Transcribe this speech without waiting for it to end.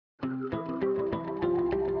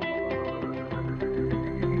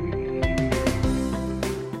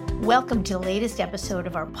Welcome to the latest episode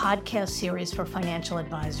of our podcast series for financial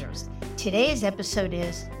advisors. Today's episode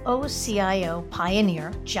is OCIO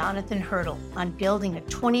pioneer Jonathan Hirtle on building a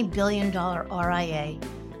 $20 billion RIA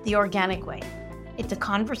the organic way. It's a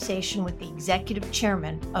conversation with the executive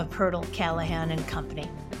chairman of Hirtle, Callahan Co.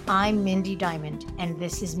 I'm Mindy Diamond, and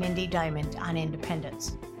this is Mindy Diamond on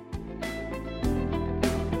Independence.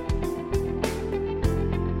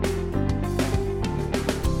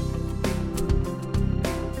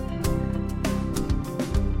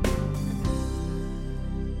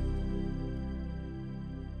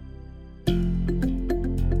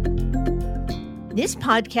 This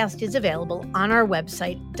podcast is available on our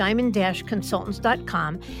website,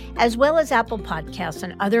 diamond-consultants.com, as well as Apple Podcasts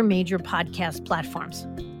and other major podcast platforms.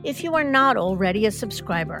 If you are not already a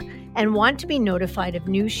subscriber and want to be notified of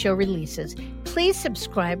new show releases, please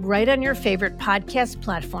subscribe right on your favorite podcast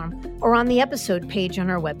platform or on the episode page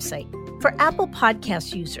on our website. For Apple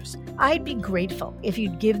Podcast users, I'd be grateful if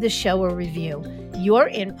you'd give the show a review. Your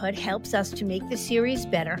input helps us to make the series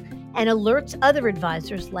better and alerts other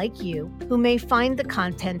advisors like you who may find the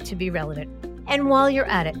content to be relevant. And while you're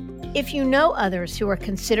at it, if you know others who are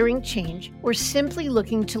considering change or simply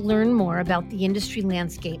looking to learn more about the industry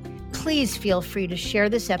landscape, please feel free to share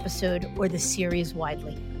this episode or the series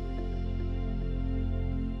widely.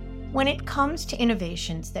 When it comes to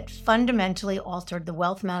innovations that fundamentally altered the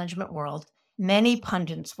wealth management world, many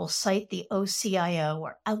pundits will cite the OCIO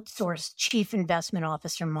or Outsourced Chief Investment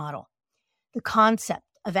Officer model. The concept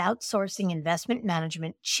of outsourcing investment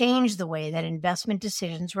management changed the way that investment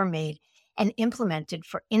decisions were made and implemented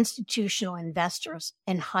for institutional investors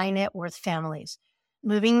and high net worth families,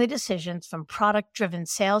 moving the decisions from product-driven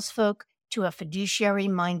sales folk to a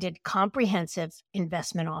fiduciary-minded, comprehensive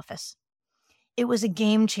investment office. It was a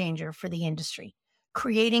game changer for the industry,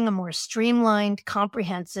 creating a more streamlined,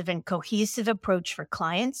 comprehensive, and cohesive approach for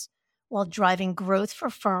clients while driving growth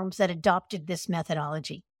for firms that adopted this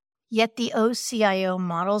methodology. Yet the OCIO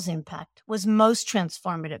model's impact was most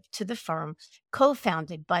transformative to the firm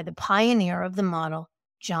co-founded by the pioneer of the model,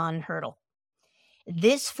 John Hirtle.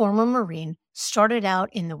 This former Marine started out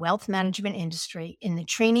in the wealth management industry in the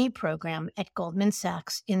trainee program at Goldman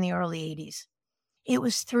Sachs in the early 80s. It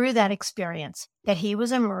was through that experience that he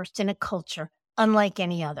was immersed in a culture unlike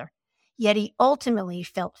any other, yet he ultimately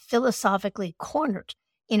felt philosophically cornered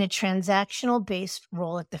in a transactional-based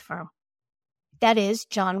role at the firm. That is,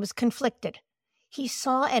 John was conflicted. He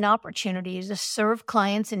saw an opportunity to serve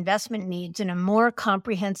clients' investment needs in a more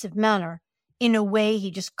comprehensive manner in a way he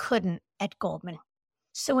just couldn't at Goldman.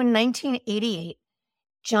 So in 1988,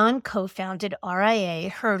 John co-founded RIA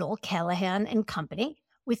Hirtle, Callahan Co.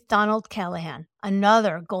 with Donald Callahan,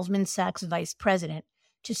 another Goldman Sachs vice president,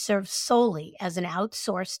 to serve solely as an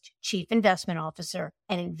outsourced chief investment officer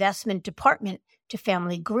and investment department to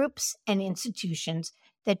family groups and institutions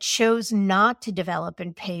that chose not to develop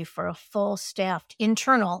and pay for a full-staffed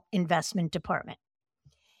internal investment department.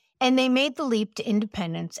 And they made the leap to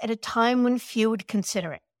independence at a time when few would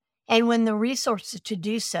consider it, and when the resources to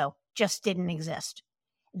do so just didn't exist.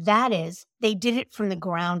 That is, they did it from the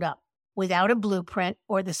ground up, without a blueprint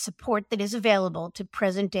or the support that is available to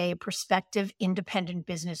present-day prospective independent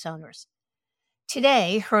business owners.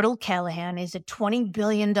 Today, Hirtle Callahan is a $20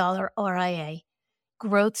 billion RIA,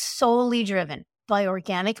 growth solely driven by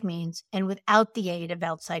organic means and without the aid of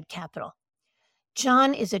outside capital.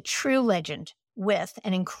 John is a true legend with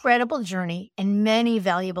an incredible journey and many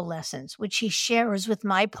valuable lessons, which he shares with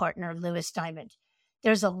my partner, Lewis Diamond.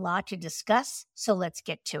 There's a lot to discuss, so let's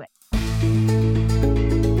get to it.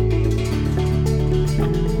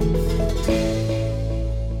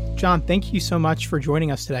 John, thank you so much for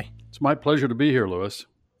joining us today. It's my pleasure to be here, Lewis.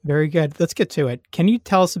 Very good. Let's get to it. Can you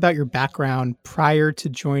tell us about your background prior to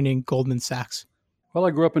joining Goldman Sachs? Well,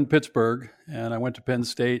 I grew up in Pittsburgh, and I went to Penn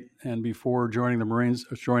State. And before joining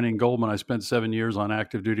Goldman, I spent 7 years on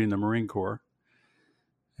active duty in the Marine Corps.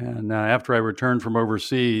 And after I returned from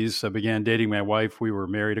overseas, I began dating my wife. We were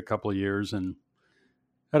married a couple of years and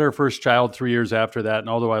had our first child 3 years after that. And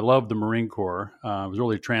although I loved the Marine Corps, it was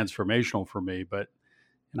really transformational for me.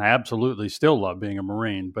 And I absolutely still love being a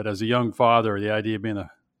Marine. But as a young father, the idea of being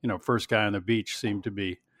the first guy on the beach seemed to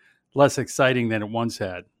be less exciting than it once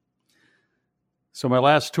had. So my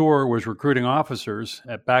last tour was recruiting officers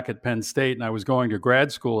back at Penn State, and I was going to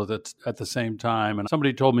grad school at the same time. And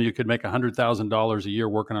somebody told me you could make $100,000 a year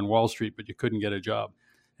working on Wall Street, but you couldn't get a job.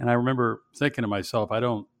 And I remember thinking to myself, I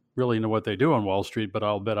don't really know what they do on Wall Street, but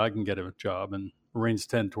I'll bet I can get a job. And Marines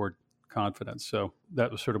tend toward confidence. So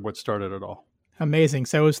that was sort of what started it all. Amazing.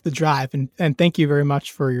 So it was the drive. And thank you very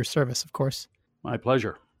much for your service, of course. My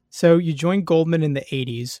pleasure. So you joined Goldman in the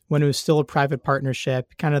 80s when it was still a private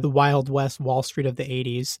partnership, kind of the Wild West Wall Street of the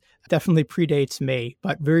 80s. Definitely predates me,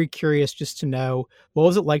 but very curious just to know, what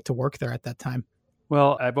was it like to work there at that time?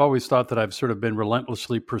 Well, I've always thought that I've sort of been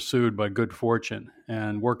relentlessly pursued by good fortune.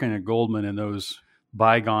 And working at Goldman in those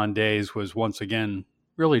bygone days was once again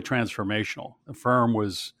really transformational. The firm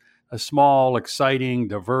was a small, exciting,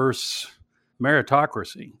 diverse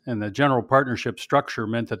meritocracy. And the general partnership structure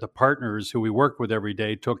meant that the partners who we worked with every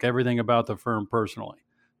day took everything about the firm personally: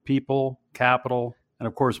 people, capital, and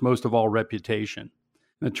of course, most of all, reputation.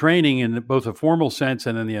 The training in both a formal sense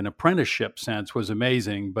and in an apprenticeship sense was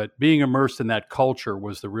amazing, but being immersed in that culture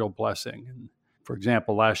was the real blessing. And for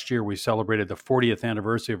example, last year we celebrated the 40th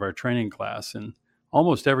anniversary of our training class, and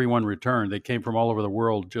almost everyone returned. They came from all over the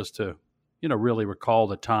world just to, really recall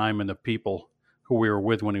the time and the people who we were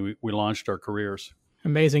with when we launched our careers.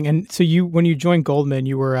 Amazing. And so when you joined Goldman,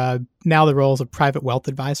 you were now the role as a private wealth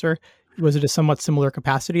advisor. Was it a somewhat similar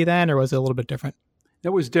capacity then, or was it a little bit different? It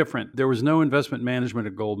was different. There was no investment management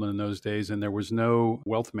at Goldman in those days, and there was no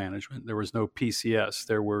wealth management. There was no PCS.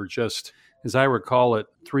 There were just, as I recall it,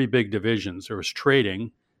 three big divisions. There was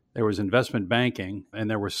trading, there was investment banking, and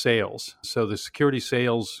there was sales. So the security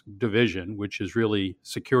sales division, which is really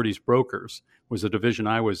securities brokers, was the division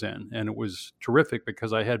I was in. And it was terrific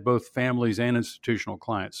because I had both families and institutional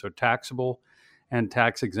clients, so taxable and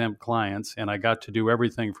tax-exempt clients. And I got to do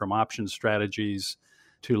everything from option strategies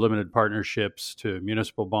to limited partnerships, to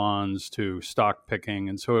municipal bonds, to stock picking.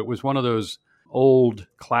 And so it was one of those old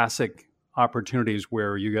classic opportunities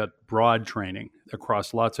where you got broad training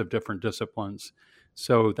across lots of different disciplines.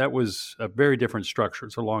 So that was a very different structure.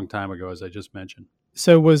 It's a long time ago, as I just mentioned.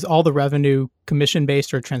 So was all the revenue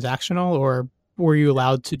commission-based or transactional, or were you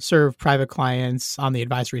allowed to serve private clients on the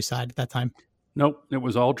advisory side at that time? Nope, it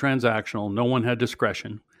was all transactional. No one had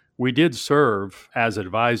discretion. We did serve as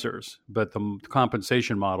advisors, but the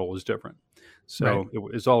compensation model was different. So Right. it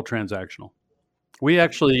was all transactional. We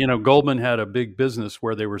actually, Goldman had a big business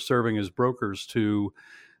where they were serving as brokers to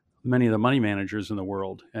many of the money managers in the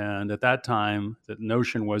world. And at that time, the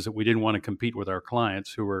notion was that we didn't want to compete with our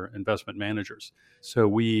clients who were investment managers. So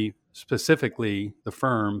we specifically, the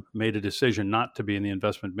firm, made a decision not to be in the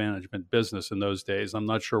investment management business in those days. I'm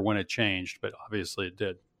not sure when it changed, but obviously it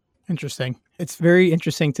did. Interesting. It's very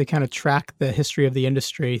interesting to kind of track the history of the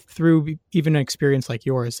industry through even an experience like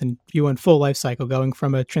yours. And you went full life cycle, going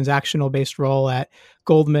from a transactional based role at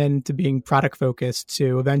Goldman to being product focused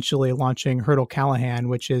to eventually launching Hirtle Callahan,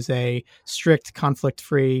 which is a strict conflict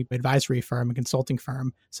free advisory firm and consulting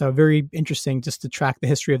firm. So very interesting just to track the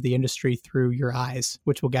history of the industry through your eyes,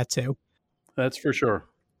 which we'll get to. That's for sure.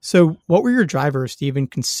 So what were your drivers to even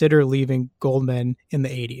consider leaving Goldman in the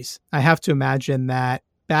 80s? I have to imagine that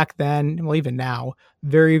back then, well, even now,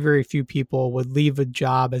 very, very few people would leave a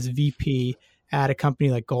job as VP at a company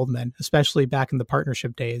like Goldman, especially back in the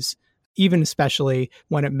partnership days, even especially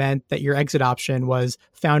when it meant that your exit option was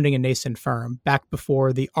founding a nascent firm back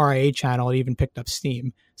before the RIA channel had even picked up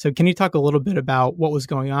steam. So can you talk a little bit about what was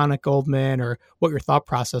going on at Goldman, or what your thought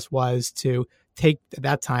process was to take, at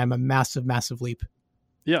that time, a massive, massive leap?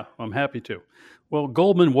 Yeah, I'm happy to. Well,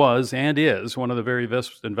 Goldman was and is one of the very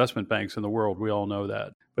best investment banks in the world. We all know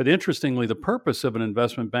that. But interestingly, the purpose of an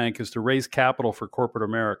investment bank is to raise capital for corporate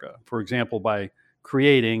America, for example, by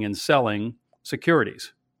creating and selling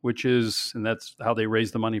securities, and that's how they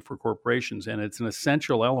raise the money for corporations. And it's an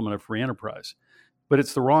essential element of free enterprise. But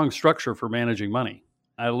it's the wrong structure for managing money.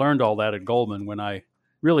 I learned all that at Goldman when I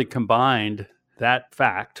really combined that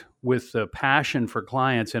fact with the passion for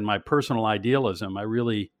clients and my personal idealism. I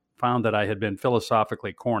really found that I had been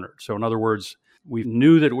philosophically cornered. So in other words, we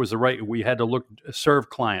knew that it was we had to serve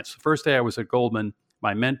clients. The first day I was at Goldman,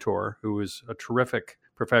 my mentor, who was a terrific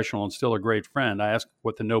professional and still a great friend, I asked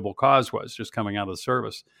what the noble cause was just coming out of the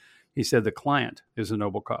service. He said, the client is a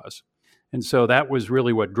noble cause. And so that was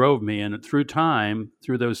really what drove me. And through time,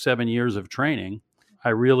 through those 7 years of training, I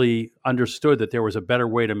really understood that there was a better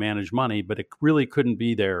way to manage money, but it really couldn't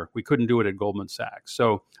be there. We couldn't do it at Goldman Sachs.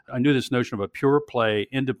 So I knew this notion of a pure play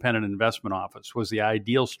independent investment office was the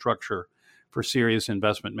ideal structure for serious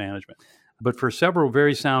investment management. But for several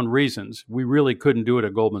very sound reasons, we really couldn't do it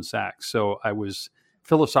at Goldman Sachs. So I was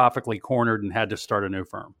philosophically cornered and had to start a new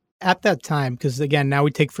firm. At that time, because again, now we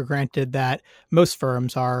take for granted that most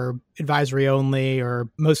firms are advisory only, or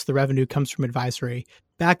most of the revenue comes from advisory.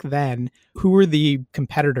 Back then, who were the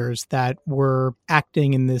competitors that were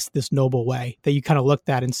acting in this noble way that you kind of looked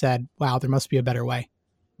at and said, wow, there must be a better way?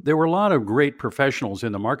 There were a lot of great professionals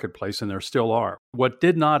in the marketplace, and there still are. What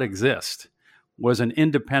did not exist was an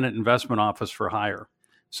independent investment office for hire.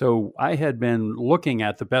 So I had been looking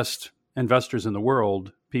at the best investors in the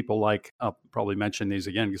world, people like, I'll probably mention these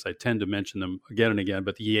again because I tend to mention them again and again,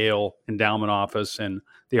 but the Yale Endowment Office and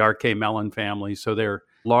the R.K. Mellon family. So they're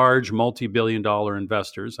large multi-billion-dollar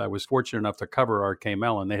investors. I was fortunate enough to cover R.K.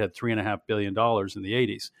 Mellon. They had $3.5 billion in the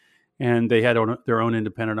 80s. And they had their own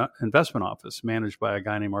independent investment office managed by a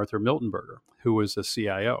guy named Arthur Miltenberger, who was a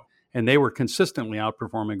CIO. And they were consistently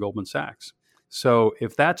outperforming Goldman Sachs. So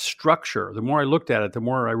if that structure, the more I looked at it, the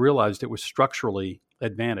more I realized it was structurally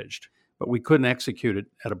advantaged. But we couldn't execute it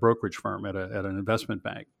at a brokerage firm, at an investment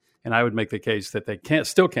bank. And I would make the case that they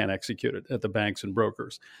still can't execute it at the banks and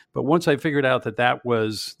brokers. But once I figured out that that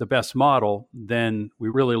was the best model, then we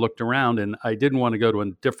really looked around, and I didn't want to go to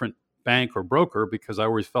a different bank or broker because I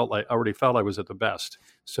already felt I was at the best.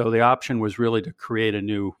 So the option was really to create a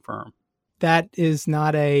new firm. It's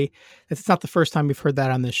not the first time we've heard that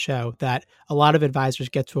on this show, that a lot of advisors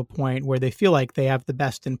get to a point where they feel like they have the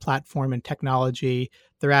best in platform and technology.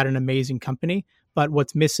 They're at an amazing company, but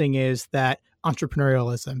what's missing is that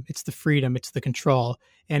entrepreneurialism. It's the freedom, it's the control.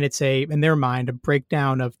 And it's in their mind, a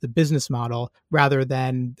breakdown of the business model rather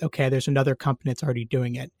than, okay, there's another company that's already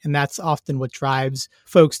doing it. And that's often what drives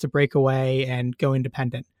folks to break away and go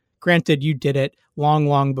independent. Granted, you did it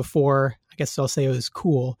long before, I guess I'll say it was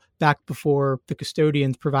cool, back before the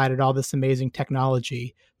custodians provided all this amazing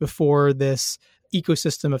technology, before this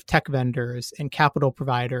ecosystem of tech vendors and capital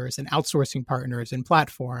providers and outsourcing partners and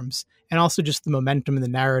platforms, and also just the momentum and the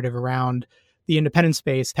narrative around the independent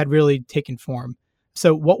space had really taken form.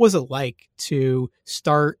 So what was it like to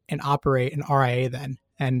start and operate an RIA then?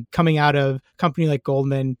 And coming out of a company like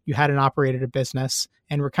Goldman, you hadn't operated a business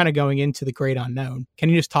and we're kind of going into the great unknown. Can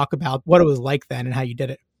you just talk about what it was like then and how you did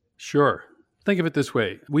it? Sure. Think of it this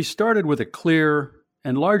way. We started with a clear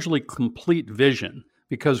and largely complete vision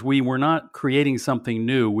because we were not creating something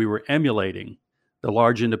new. We were emulating the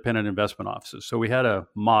large independent investment offices. So we had a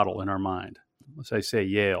model in our mind. As I say,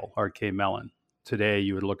 Yale, R.K. Mellon. Today,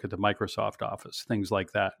 you would look at the Microsoft office, things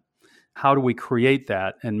like that. How do we create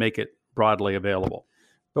that and make it broadly available?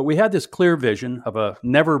 But we had this clear vision of a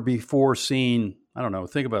never before seen,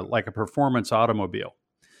 think about it like a performance automobile.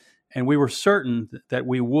 And we were certain that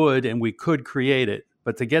we would and we could create it.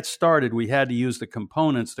 But to get started, we had to use the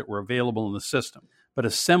components that were available in the system, but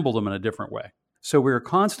assemble them in a different way. So we were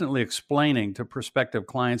constantly explaining to prospective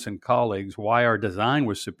clients and colleagues why our design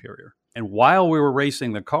was superior. And while we were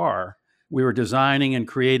racing the car, we were designing and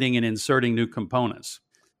creating and inserting new components.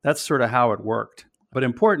 That's sort of how it worked. But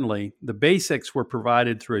importantly, the basics were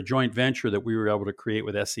provided through a joint venture that we were able to create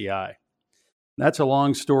with SEI. That's a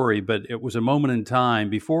long story, but it was a moment in time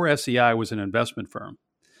before SEI was an investment firm.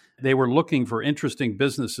 They were looking for interesting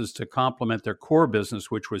businesses to complement their core business,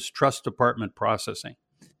 which was trust department processing.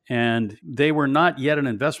 And they were not yet an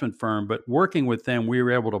investment firm, but working with them, we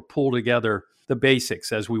were able to pull together the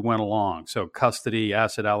basics as we went along. So custody,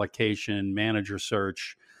 asset allocation, manager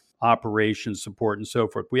search, operations support, and so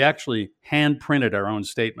forth. We actually hand printed our own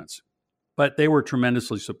statements, but they were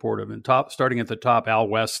tremendously supportive. And starting at the top, Al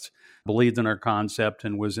West believed in our concept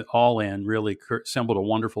and was all in, really assembled a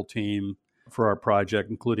wonderful team for our project,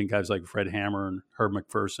 including guys like Fred Hammer and Herb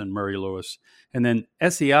McPherson, Murray Lewis. And then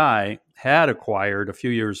SEI had acquired a few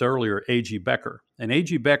years earlier A.G. Becker. And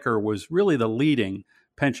A.G. Becker was really the leading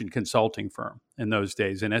pension consulting firm in those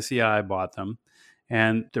days. And SEI bought them.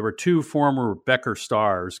 And there were two former Becker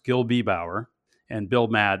stars, Gil Biebauer and Bill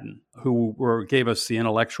Madden, who gave us the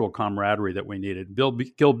intellectual camaraderie that we needed. Gil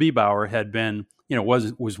Biebauer had been,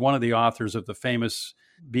 was one of the authors of the famous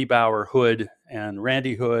Biebauer Hood, and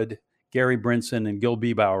Randy Hood, Gary Brinson, and Gil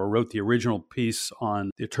Biebauer wrote the original piece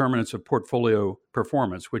on determinants of portfolio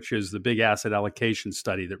performance, which is the big asset allocation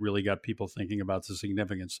study that really got people thinking about the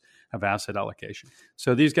significance of asset allocation.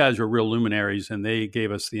 So these guys were real luminaries, and they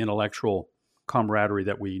gave us the intellectual camaraderie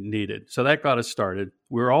that we needed. So that got us started.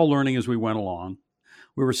 We were all learning as we went along.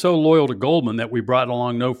 We were so loyal to Goldman that we brought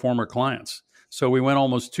along no former clients. So we went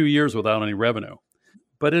almost 2 years without any revenue.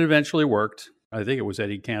 But it eventually worked. I think it was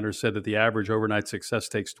Eddie Cantor said that the average overnight success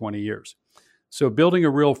takes 20 years. So building a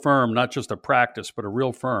real firm, not just a practice, but a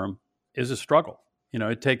real firm, is a struggle.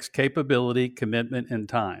 It takes capability, commitment, and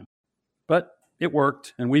time. But it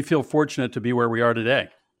worked, and we feel fortunate to be where we are today.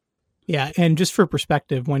 Yeah, and just for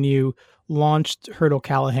perspective, when you launched Hirtle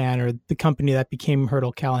Callahan, or the company that became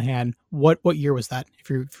Hirtle Callahan, what year was that, if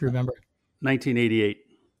you remember? 1988.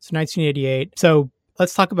 So 1988. So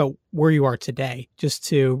let's talk about where you are today, just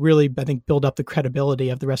to really, I think, build up the credibility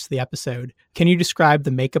of the rest of the episode. Can you describe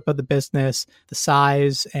the makeup of the business, the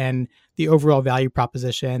size, and the overall value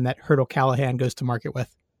proposition that Hirtle Callahan goes to market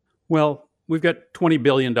with? Well, we've got $20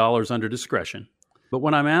 billion under discretion. But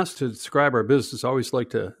when I'm asked to describe our business, I always like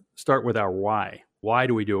to start with our why. Why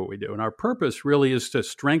do we do what we do? And our purpose really is to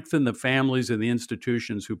strengthen the families and the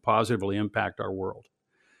institutions who positively impact our world.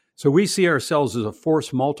 So we see ourselves as a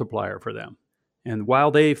force multiplier for them. And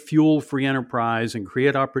while they fuel free enterprise and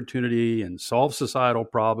create opportunity and solve societal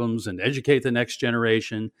problems and educate the next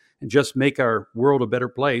generation and just make our world a better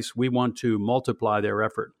place, we want to multiply their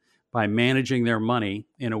effort by managing their money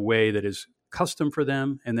in a way that is custom for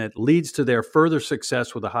them and that leads to their further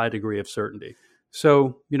success with a high degree of certainty.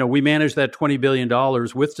 So, we manage that $20 billion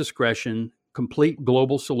with discretion, complete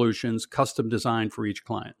global solutions, custom designed for each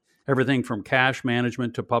client. Everything from cash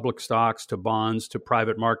management to public stocks to bonds to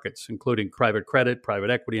private markets, including private credit, private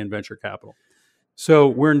equity, and venture capital. So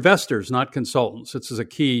we're investors, not consultants. This is a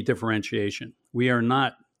key differentiation. We are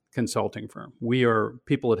not consulting firm. We are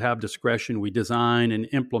people that have discretion. We design and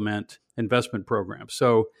implement investment programs.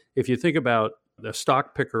 So if you think about a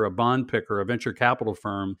stock picker, a bond picker, a venture capital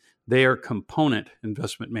firm, they are component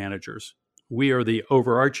investment managers. We are the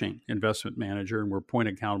overarching investment manager, and we're point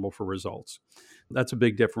accountable for results. That's a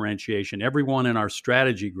big differentiation. Everyone in our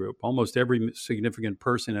strategy group, almost every significant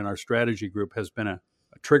person in our strategy group has been a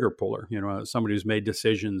trigger puller, somebody who's made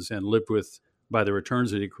decisions and lived by the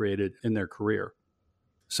returns that he created in their career.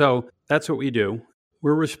 So that's what we do.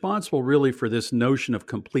 We're responsible really for this notion of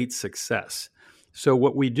complete success. So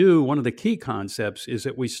what we do, one of the key concepts is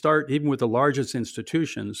that we start, even with the largest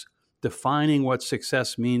institutions, defining what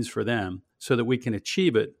success means for them so that we can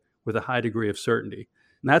achieve it with a high degree of certainty.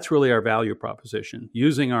 And that's really our value proposition,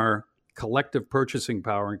 using our collective purchasing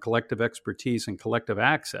power and collective expertise and collective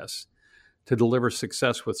access to deliver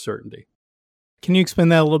success with certainty. Can you explain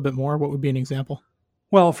that a little bit more? What would be an example?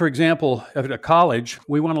 Well, for example, at a college,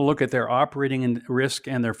 we want to look at their operating risk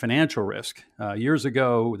and their financial risk. Years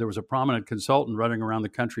ago, there was a prominent consultant running around the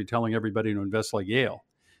country telling everybody to invest like Yale,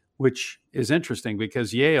 which is interesting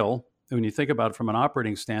because Yale, when you think about it from an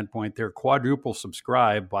operating standpoint, they're quadruple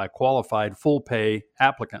subscribed by qualified full pay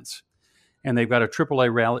applicants. And they've got a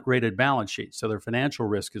AAA rated balance sheet, so their financial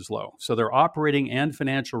risk is low. So their operating and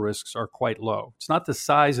financial risks are quite low. It's not the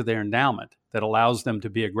size of their endowment that allows them to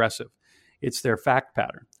be aggressive. It's their fact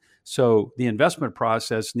pattern. So the investment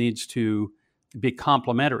process needs to be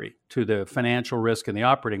complementary to the financial risk and the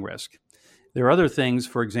operating risk. There are other things,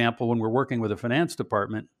 for example, when we're working with a finance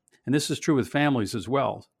department, and this is true with families as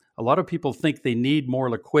well, a lot of people think they need more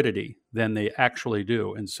liquidity than they actually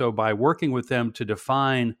do. And so by working with them to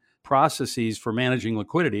define processes for managing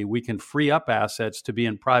liquidity, we can free up assets to be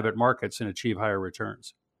in private markets and achieve higher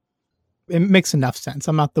returns. It makes enough sense.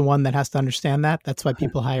 I'm not the one that has to understand that. That's why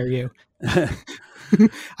people hire you.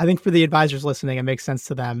 I think for the advisors listening, it makes sense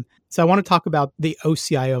to them. So I want to talk about the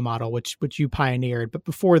OCIO model, which you pioneered. But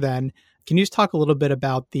before then, can you just talk a little bit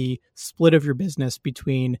about the split of your business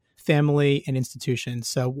between family and institutions?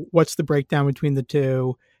 So what's the breakdown between the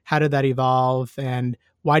two? How did that evolve? And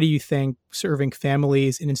why do you think serving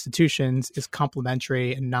families and institutions is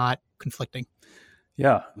complementary and not conflicting?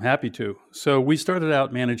 Yeah, I'm happy to. So we started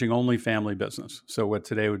out managing only family business, so what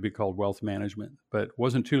today would be called wealth management. But it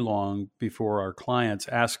wasn't too long before our clients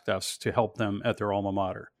asked us to help them at their alma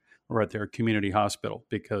mater or at their community hospital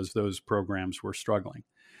because those programs were struggling.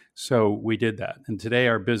 So we did that. And today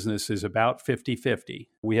our business is about 50-50.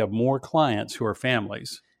 We have more clients who are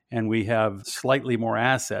families, and we have slightly more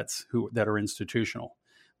assets that are institutional.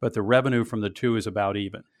 But the revenue from the two is about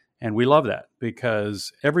even. And we love that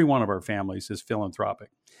because every one of our families is philanthropic.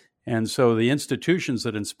 And so the institutions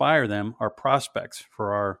that inspire them are prospects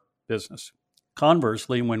for our business.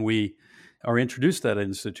 Conversely, when we are introduced to that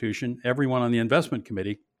institution, everyone on the investment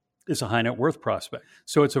committee is a high net worth prospect.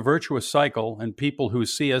 So it's a virtuous cycle, and people who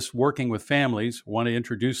see us working with families want to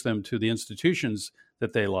introduce them to the institutions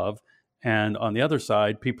that they love. And on the other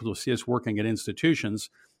side, people who see us working at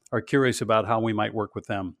institutions are curious about how we might work with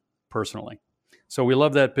them personally. So we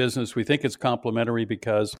love that business. We think it's complementary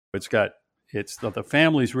because the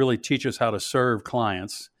families really teach us how to serve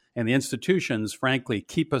clients, and the institutions, frankly,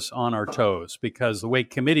 keep us on our toes because the way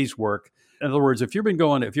committees work, in other words, if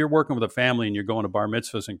you're working with a family and you're going to bar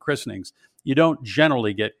mitzvahs and christenings, you don't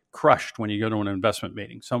generally get crushed when you go to an investment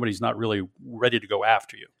meeting. Somebody's not really ready to go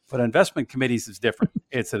after you. But investment committees is different.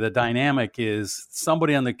 The dynamic is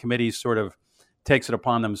somebody on the committee sort of takes it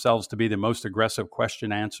upon themselves to be the most aggressive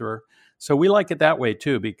question answerer. So we like it that way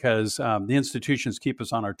too, because the institutions keep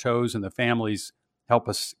us on our toes and the families help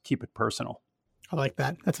us keep it personal. I like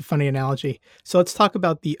that. That's a funny analogy. So let's talk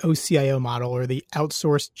about the OCIO model, or the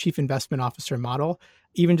Outsourced Chief Investment Officer model.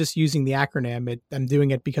 Even just using the acronym, I'm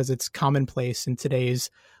doing it because it's commonplace in today's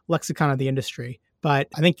lexicon of the industry. but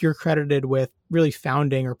I think you're credited with really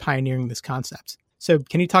founding or pioneering this concept. So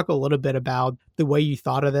can you talk a little bit about the way you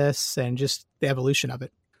thought of this and just the evolution of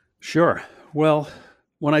it? Sure. Well,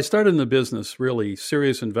 when I started in the business, really,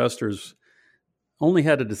 serious investors only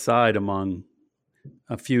had to decide among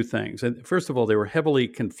a few things. And first of all, they were heavily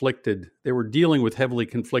conflicted. They were dealing with heavily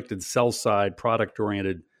conflicted sell-side,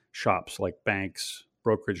 product-oriented shops like banks,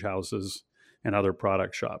 brokerage houses, and other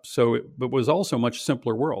product shops. So it was also a much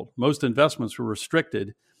simpler world. Most investments were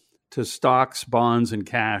restricted to stocks, bonds, and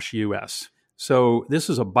cash US. So this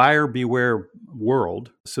is a buyer beware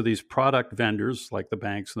world. So these product vendors like the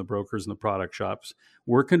banks and the brokers and the product shops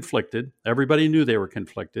were conflicted. Everybody knew they were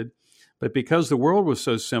conflicted. But because the world was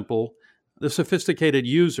so simple, the sophisticated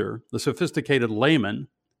user, the sophisticated layman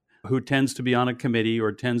who tends to be on a committee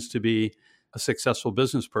or tends to be a successful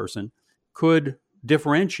business person could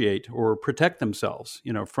differentiate or protect themselves,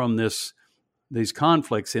 from these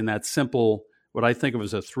conflicts in that simple, what I think of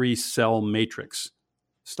as a 3-cell matrix: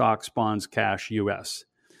 stocks, bonds, cash, US.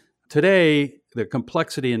 Today, the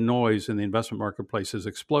complexity and noise in the investment marketplace has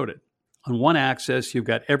exploded. On one axis, you've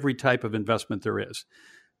got every type of investment there is: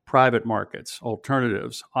 private markets,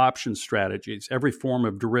 alternatives, option strategies, every form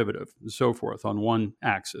of derivative, and so forth on one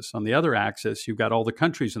axis. On the other axis, you've got all the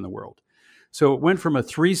countries in the world. So it went from a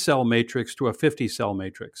 3-cell matrix to a 50-cell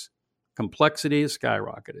matrix. Complexity has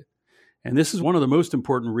skyrocketed. And this is one of the most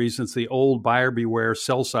important reasons the old buyer beware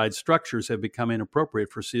sell-side structures have become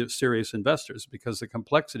inappropriate for serious investors, because the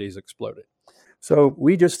complexity has exploded. So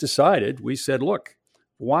we just decided, we said, look,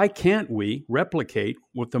 why can't we replicate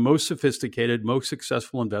what the most sophisticated, most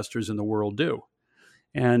successful investors in the world do?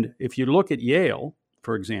 And if you look at Yale,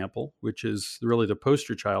 for example, which is really the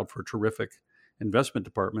poster child for terrific investment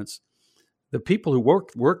departments, the people who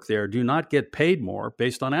work there do not get paid more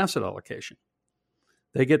based on asset allocation.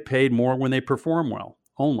 They get paid more when they perform well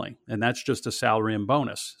only, and that's just a salary and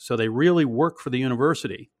bonus. So they really work for the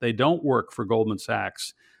university. They don't work for Goldman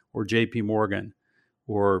Sachs or JP Morgan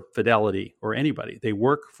or Fidelity or anybody. They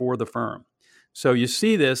work for the firm. So you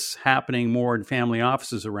see this happening more in family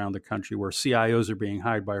offices around the country, where CIOs are being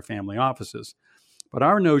hired by family offices. But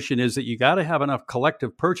our notion is that you got to have enough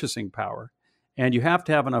collective purchasing power, and you have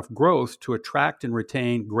to have enough growth to attract and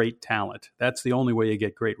retain great talent. That's the only way you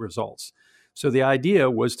get great results. So the idea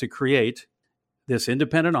was to create this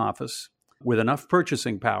independent office with enough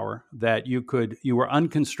purchasing power that you were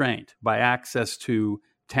unconstrained by access to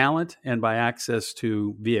talent and by access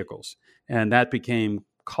to vehicles. And that became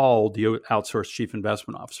called the outsourced chief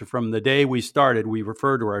investment officer. From the day we started, we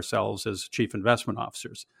referred to ourselves as chief investment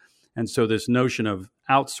officers. And so this notion of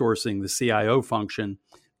outsourcing the CIO function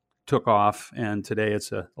took off, and today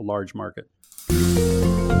it's a large market.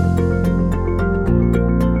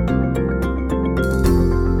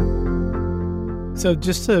 So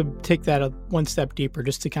just to take that one step deeper,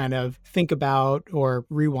 just to kind of think about or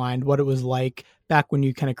rewind what it was like back when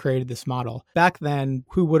you kind of created this model. Back then,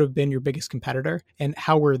 who would have been your biggest competitor, and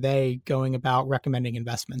how were they going about recommending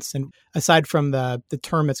investments? And aside from the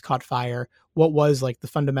term that's caught fire, what was like the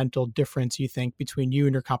fundamental difference you think between you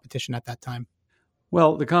and your competition at that time?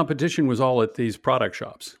 Well, the competition was all at these product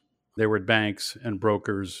shops. They were at banks and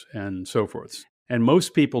brokers and so forth. And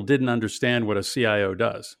most people didn't understand what a CIO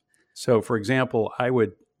does. So, for example, I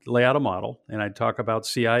would lay out a model and I'd talk about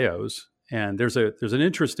CIOs. And there's an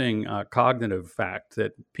interesting cognitive fact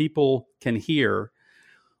that people can hear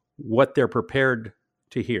what they're prepared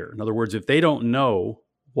to hear. In other words, if they don't know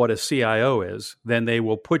what a CIO is, then they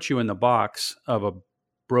will put you in the box of a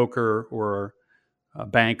broker or a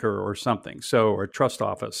banker or something, or a trust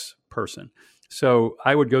office person. So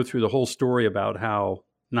I would go through the whole story about how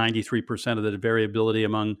 93% of the variability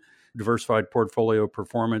among diversified portfolio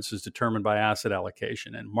performance is determined by asset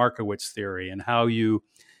allocation and Markowitz theory, and how you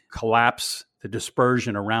collapse the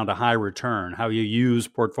dispersion around a high return, how you use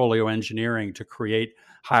portfolio engineering to create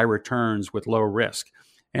high returns with low risk.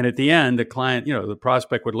 And at the end, the client, the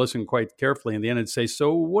prospect would listen quite carefully. In the end, it'd say,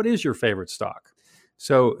 so what is your favorite stock?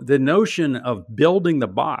 So the notion of building the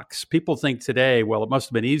box, people think today, well, it must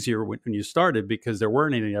have been easier when you started because there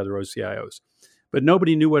weren't any other OCIOs. But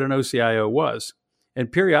nobody knew what an OCIO was.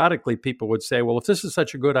 And periodically, people would say, well, if this is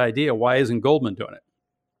such a good idea, why isn't Goldman doing it?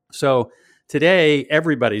 So today,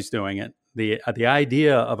 everybody's doing it. The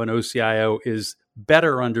idea of an OCIO is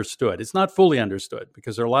better understood. It's not fully understood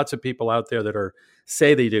because there are lots of people out there that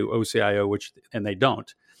say they do OCIO, and they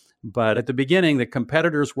don't. But at the beginning, the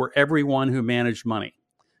competitors were everyone who managed money.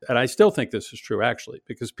 And I still think this is true, actually,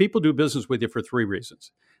 because people do business with you for 3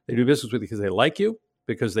 reasons. They do business with you because they like you,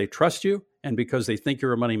 because they trust you, and because they think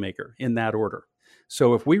you're a moneymaker, in that order.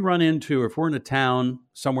 So if we're in a town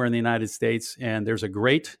somewhere in the United States and there's a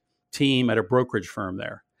great team at a brokerage firm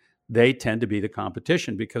there. They tend to be the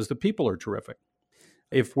competition because the people are terrific.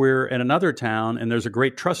 If we're in another town and there's a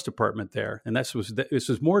great trust department there, and this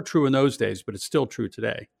was more true in those days, but it's still true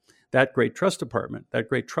today, that great trust department, that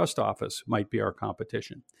great trust office might be our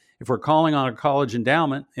competition. If we're calling on a college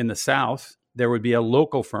endowment in the South, there would be a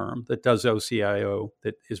local firm that does OCIO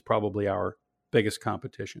that is probably our biggest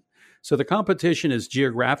competition. So the competition is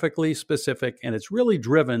geographically specific, and it's really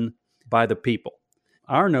driven by the people.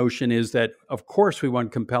 Our notion is that, of course, we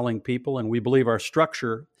want compelling people, and we believe our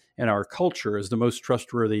structure and our culture is the most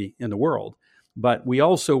trustworthy in the world. But we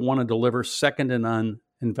also want to deliver second to none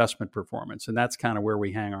investment performance. And that's kind of where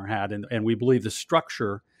we hang our hat. And we believe the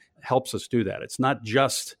structure helps us do that. It's not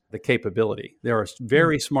just the capability. There are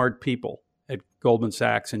very smart people at Goldman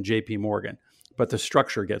Sachs and JP Morgan, but the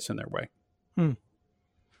structure gets in their way.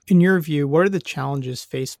 In your view, what are the challenges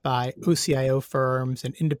faced by OCIO firms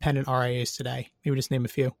and independent RIAs today? Maybe just name a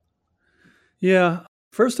few. Yeah.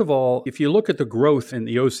 First of all, if you look at the growth in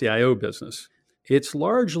the OCIO business, it's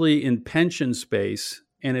largely in pension space,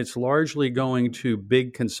 and it's largely going to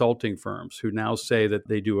big consulting firms who now say that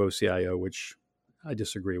they do OCIO, which I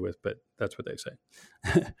disagree with, but that's what they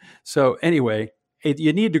say. So anyway,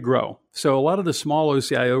 you need to grow. So a lot of the small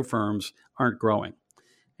OCIO firms aren't growing.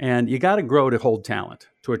 And you got to grow to hold talent,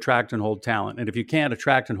 to attract and hold talent. And if you can't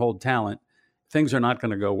attract and hold talent, things are not going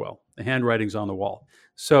to go well. The handwriting's on the wall.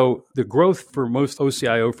 So the growth for most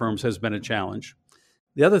OCIO firms has been a challenge.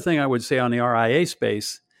 The other thing I would say on the RIA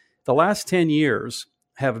space, the last 10 years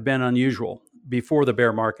have been unusual before the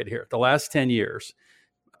bear market here. The last 10 years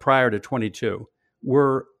prior to 22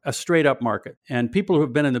 were a straight up market. And people who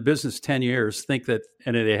have been in the business 10 years think that,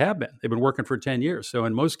 and they have been, they've been working for 10 years. So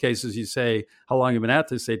in most cases, you say, how long have you been at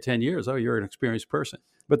this? Say 10 years. Oh, you're an experienced person.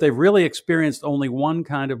 But they've really experienced only one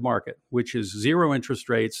kind of market, which is zero interest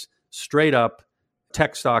rates, straight up,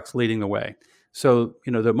 tech stocks leading the way. So,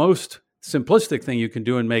 the most simplistic thing you can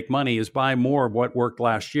do and make money is buy more of what worked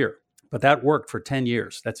last year. But that worked for 10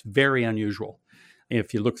 years. That's very unusual.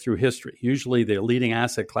 If you look through history, usually the leading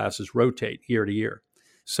asset classes rotate year to year.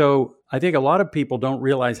 So I think a lot of people don't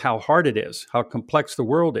realize how hard it is, how complex the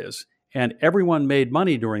world is. And everyone made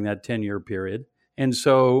money during that 10-year period. And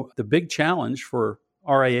so the big challenge for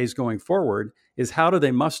RIAs going forward is how do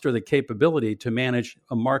they muster the capability to manage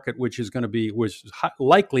a market which is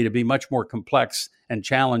likely to be much more complex and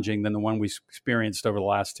challenging than the one we experienced over the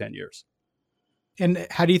last 10 years. And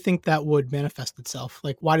how do you think that would manifest itself?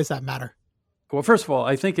 Like, why does that matter? Well, first of all,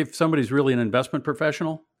 I think if somebody's really an investment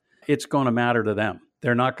professional, it's going to matter to them.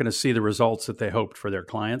 They're not going to see the results that they hoped for their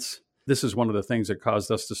clients. This is one of the things that caused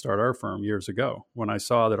us to start our firm years ago. When I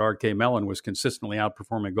saw that RK Mellon was consistently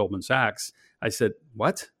outperforming Goldman Sachs, I said,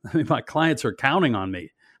 what? I mean, my clients are counting on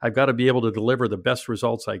me. I've got to be able to deliver the best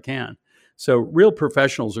results I can. So real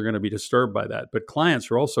professionals are going to be disturbed by that, but clients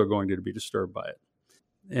are also going to be disturbed by it.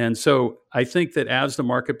 And so I think that as the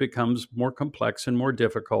market becomes more complex and more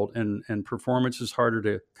difficult and performance is harder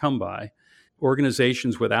to come by,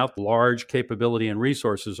 organizations without large capability and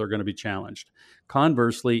resources are going to be challenged.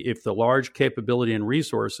 Conversely, if the large capability and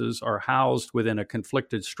resources are housed within a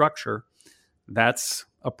conflicted structure, that's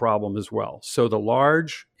a problem as well. So the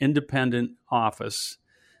large independent office,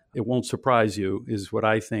 it won't surprise you, is what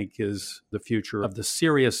I think is the future of the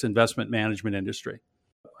serious investment management industry.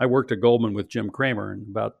 I worked at Goldman with Jim Cramer, and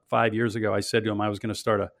about 5 years ago, I said to him I was going to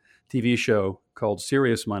start a TV show called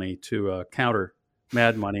Serious Money to counter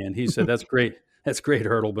Mad Money. And he said, that's great,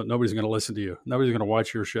 Hirtle, but nobody's going to listen to you. Nobody's going to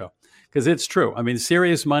watch your show. Because it's true. I mean,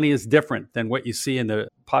 serious money is different than what you see in the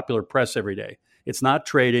popular press every day. It's not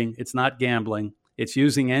trading. It's not gambling. It's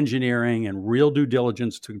using engineering and real due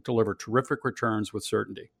diligence to deliver terrific returns with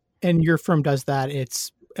certainty. And your firm does that.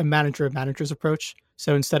 It's a manager of managers approach.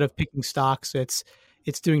 So instead of picking stocks, it's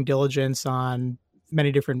doing diligence on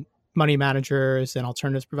many different money managers and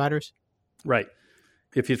alternatives providers. Right.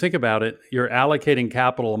 If you think about it, you're allocating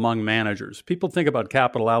capital among managers. People think about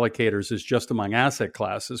capital allocators as just among asset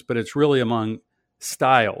classes, but it's really among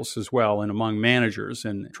styles as well and among managers,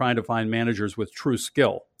 and trying to find managers with true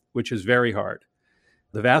skill, which is very hard.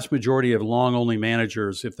 The vast majority of long-only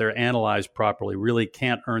managers, if they're analyzed properly, really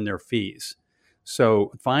can't earn their fees.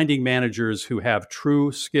 So finding managers who have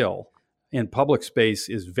true skill in public space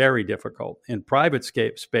is very difficult. In private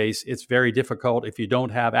space, it's very difficult if you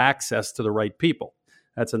don't have access to the right people.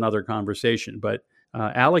 That's another conversation. But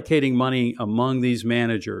allocating money among these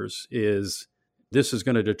managers is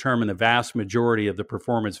going to determine the vast majority of the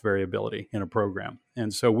performance variability in a program.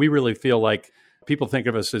 And so we really feel like people think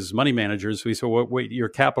of us as money managers. We say, well, wait, you're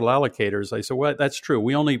capital allocators. I said, well, that's true.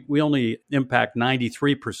 We only impact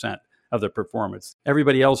 93% of the performance.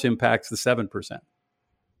 Everybody else impacts the 7%.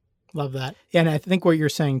 Love that. Yeah, and I think what you're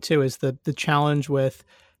saying too is the challenge with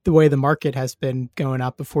the way the market has been going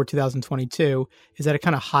up before 2022 is that it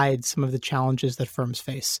kind of hides some of the challenges that firms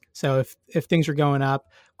face. So if things are going up,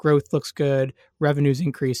 growth looks good, revenue's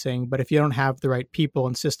increasing, but if you don't have the right people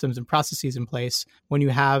and systems and processes in place, when you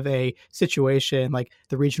have a situation like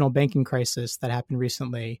the regional banking crisis that happened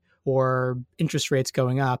recently or interest rates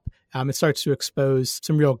going up, it starts to expose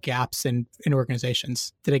some real gaps in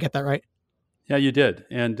organizations. Did I get that right? Yeah, you did.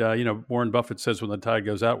 And, Warren Buffett says when the tide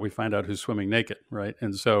goes out, we find out who's swimming naked, right?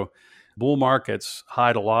 And so bull markets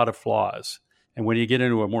hide a lot of flaws. And when you get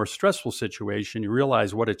into a more stressful situation, you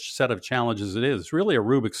realize what a set of challenges it is. It's really a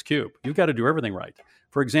Rubik's Cube. You've got to do everything right.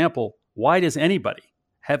 For example, why does anybody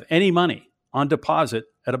have any money on deposit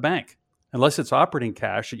at a bank? Unless it's operating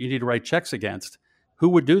cash that you need to write checks against, who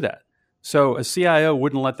would do that? So a CIO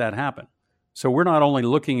wouldn't let that happen. So we're not only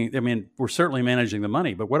we're certainly managing the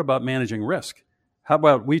money, but what about managing risk? How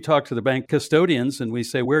about we talk to the bank custodians and we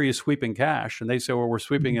say, where are you sweeping cash? And they say, well, we're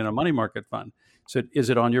sweeping in a money market fund. So is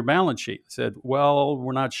it on your balance sheet? I said, well,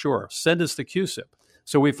 we're not sure. Send us the QSIP.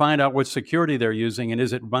 So we find out what security they're using and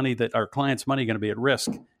is it money that our client's money going to be at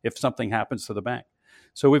risk if something happens to the bank?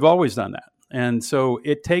 So we've always done that. And so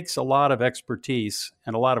it takes a lot of expertise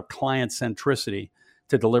and a lot of client centricity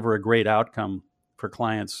to deliver a great outcome for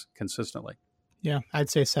clients consistently. Yeah, I'd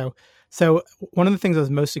say so. So one of the things I was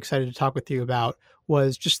most excited to talk with you about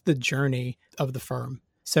was just the journey of the firm.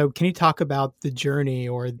 So can you talk about the journey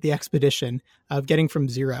or the expedition of getting from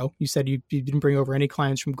zero? You said you didn't bring over any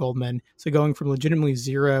clients from Goldman. So going from legitimately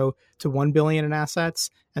zero to 1 billion in assets,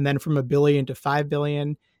 and then from $1 billion to 5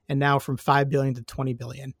 billion, and now from 5 billion to 20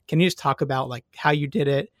 billion. Can you just talk about like how you did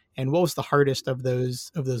it and what was the hardest of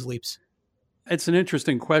those leaps? It's an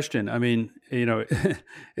interesting question. I mean,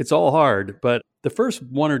 it's all hard, but the first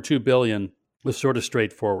 1 or 2 billion was sort of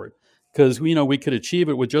straightforward because, we could achieve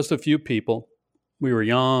it with just a few people. We were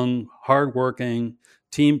young, hardworking,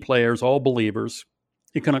 team players, all believers.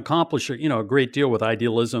 You can accomplish, a great deal with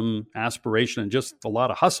idealism, aspiration, and just a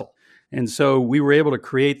lot of hustle. And so we were able to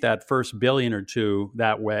create that first billion or two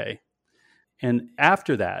that way. And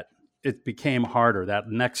after that, it became harder. That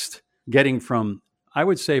next getting from, I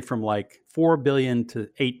would say from like 4 billion to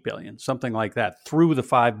 8 billion, something like that, through the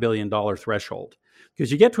 $5 billion threshold.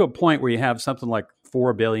 Because you get to a point where you have something like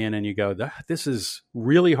 4 billion and you go, this is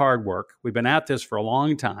really hard work. We've been at this for a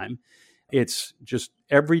long time. It's just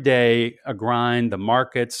every day a grind, the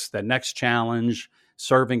markets, the next challenge,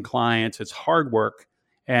 serving clients. It's hard work.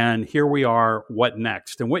 And here we are, what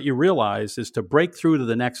next? And what you realize is to break through to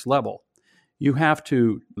the next level, you have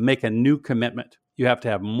to make a new commitment. You have to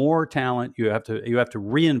have more talent. You have to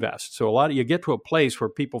reinvest. So you get to a place where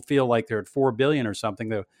people feel like they're at 4 billion or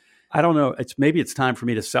something. I don't know. Maybe it's time for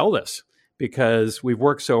me to sell this because we've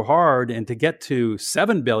worked so hard. And to get to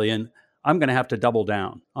 7 billion, I'm going to have to double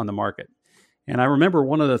down on the market. And I remember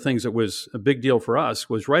one of the things that was a big deal for us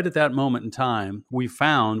was right at that moment in time, we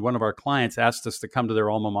found one of our clients asked us to come to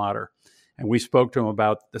their alma mater. And we spoke to them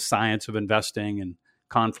about the science of investing and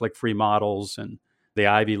conflict-free models and the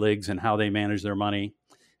Ivy Leagues and how they manage their money.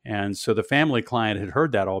 And so the family client had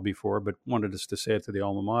heard that all before, but wanted us to say it to the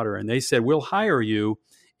alma mater. And they said, we'll hire you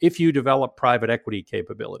if you develop private equity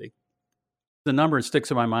capability. The number that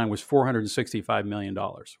sticks in my mind was $465 million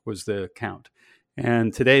was the account.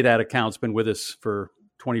 And today that account's been with us for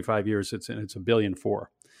 25 years. It's $1.4 billion.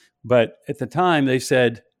 But at the time they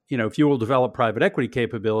said, if you will develop private equity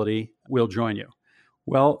capability, we'll join you.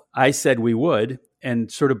 Well, I said we would.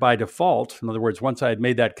 And sort of by default, in other words, once I had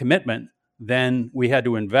made that commitment, then we had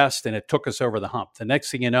to invest and it took us over the hump. The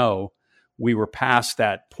next thing you know, we were past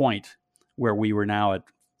that point where we were now at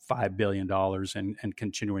 $5 billion and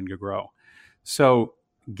continuing to grow. So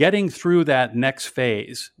getting through that next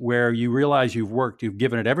phase where you realize you've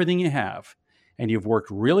given it everything you have, and you've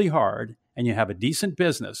worked really hard and you have a decent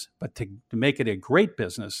business, but to make it a great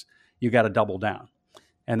business, you got to double down.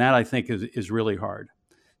 And that I think is really hard.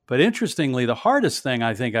 But interestingly, the hardest thing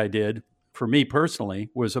I think I did for me personally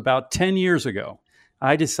was about 10 years ago.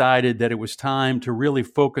 I decided that it was time to really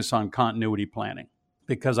focus on continuity planning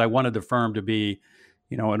because I wanted the firm to be,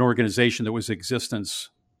 an organization that was in existence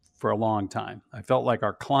for a long time. I felt like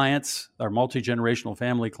our clients, our multi-generational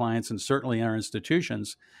family clients, and certainly our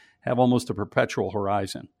institutions have almost a perpetual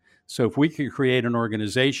horizon. So if we could create an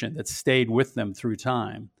organization that stayed with them through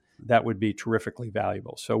time, that would be terrifically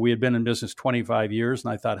valuable. So we had been in business 25 years,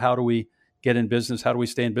 and I thought, how do we get in business? How do we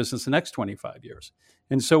stay in business the next 25 years?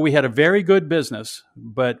 And so we had a very good business,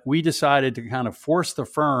 but we decided to kind of force the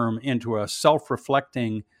firm into a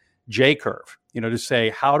self-reflecting J-curve, to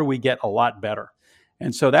say, how do we get a lot better?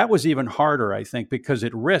 And so that was even harder, I think, because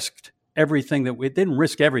it risked everything that it didn't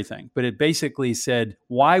risk everything, but it basically said,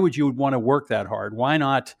 why would you want to work that hard? Why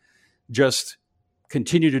not just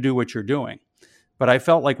continue to do what you're doing? But I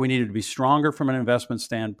felt like we needed to be stronger from an investment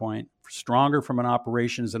standpoint, stronger from an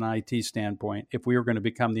operations and IT standpoint, if we were going to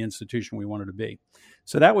become the institution we wanted to be.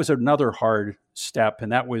 So that was another hard step,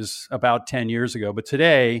 and that was about 10 years ago. But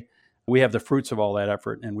today, we have the fruits of all that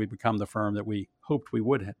effort, and we've become the firm that we hoped we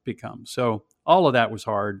would become. So all of that was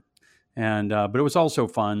hard, and but it was also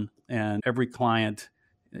fun. And every client,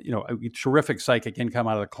 a terrific psychic income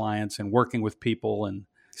out of the clients, and working with people and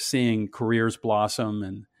seeing careers blossom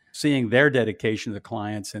and seeing their dedication to the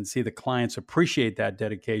clients and see the clients appreciate that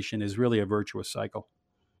dedication is really a virtuous cycle.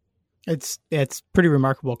 It's pretty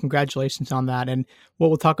remarkable. Congratulations on that. And what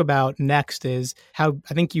we'll talk about next is how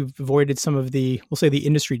I think you've avoided some of the, we'll say, the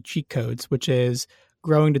industry cheat codes, which is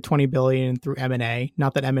growing to 20 billion through M&A.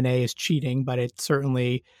 Not that M&A is cheating, but it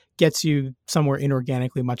certainly gets you somewhere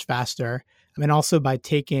inorganically much faster. And also by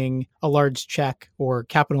taking a large check or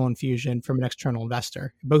capital infusion from an external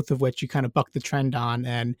investor, both of which you kind of buck the trend on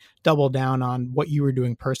and double down on what you were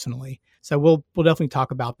doing personally. So we'll definitely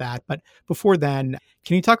talk about that. But before then,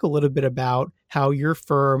 can you talk a little bit about how your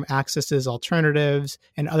firm accesses alternatives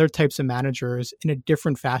and other types of managers in a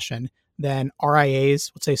different fashion than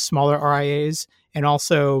RIAs, let's say smaller RIAs, and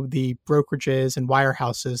also the brokerages and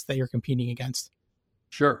wirehouses that you're competing against?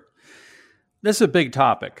 Sure. This is a big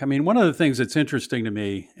topic. I mean, one of the things that's interesting to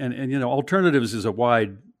me, and alternatives is a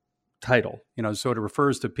wide title, so it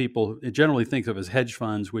refers to people, it generally thinks of as hedge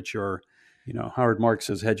funds, which are, Howard Marks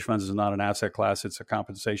says hedge funds is not an asset class, it's a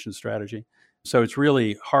compensation strategy. So it's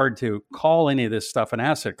really hard to call any of this stuff an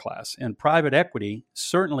asset class. And private equity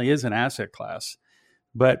certainly is an asset class.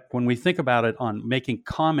 But when we think about it on making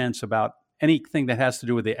comments about anything that has to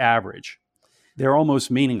do with the average, they're almost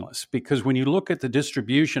meaningless, because when you look at the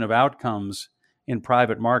distribution of outcomes in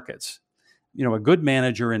private markets, a good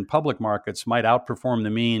manager in public markets might outperform the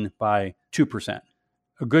mean by 2%.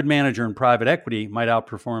 A good manager in private equity might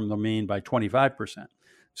outperform the mean by 25%.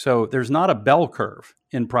 So there's not a bell curve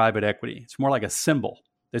in private equity. It's more like a symbol.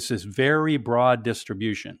 This is very broad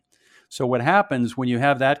distribution. So what happens when you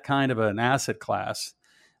have that kind of an asset class,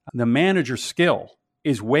 the manager's skill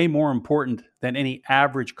is way more important than any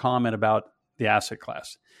average comment about the asset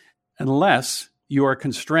class, unless you are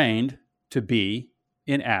constrained to be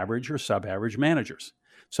in average or sub-average managers.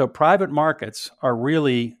 So private markets are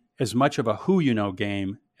really as much of a who you know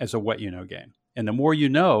game as a what you know game. And the more you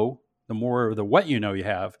know, the more of the what you know you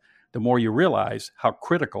have, the more you realize how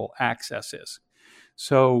critical access is.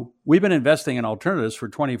 So we've been investing in alternatives for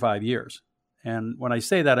 25 years. And when I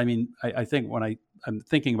say that, I mean, I think when I'm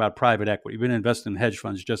thinking about private equity, we've been investing in hedge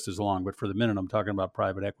funds just as long, but for the minute I'm talking about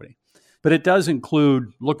private equity. But it does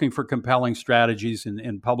include looking for compelling strategies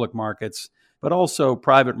in public markets, but also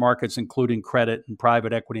private markets, including credit and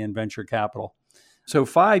private equity and venture capital. So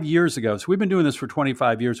 5 years ago, so we've been doing this for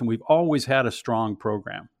 25 years, and we've always had a strong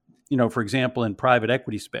program. For example, in private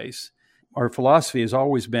equity space, our philosophy has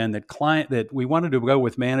always been that we wanted to go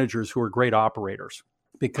with managers who are great operators,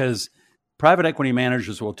 because private equity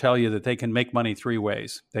managers will tell you that they can make money three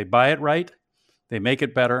ways. They buy it right, they make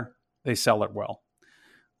it better, they sell it well.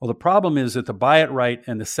 Well, the problem is that the buy it right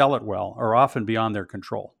and the sell it well are often beyond their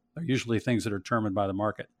control. They're usually things that are determined by the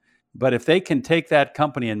market. But if they can take that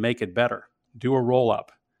company and make it better, do a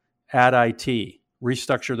roll-up, add IT,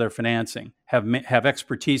 restructure their financing, have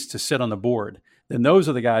expertise to sit on the board, then those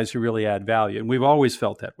are the guys who really add value. And we've always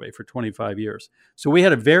felt that way for 25 years. So we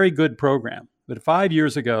had a very good program. But 5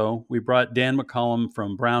 years ago, we brought Dan McCollum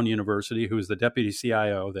from Brown University, who was the deputy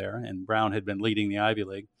CIO there, and Brown had been leading the Ivy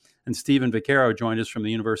League. And Stephen Vaccaro joined us from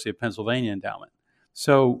the University of Pennsylvania Endowment.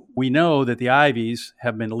 So we know that the Ivies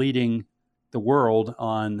have been leading the world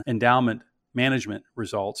on endowment management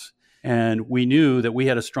results. And we knew that we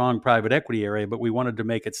had a strong private equity area, but we wanted to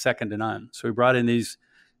make it second to none. So we brought in these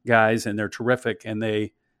guys, and they're terrific, and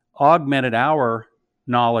they augmented our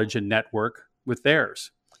knowledge and network with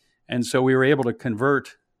theirs. And so we were able to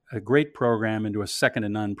convert a great program into a second to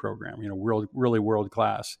none program, really world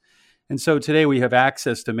class. And so today we have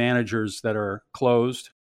access to managers that are closed.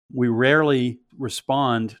 We rarely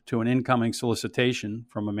respond to an incoming solicitation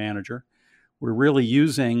from a manager. We're really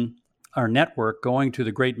using our network, going to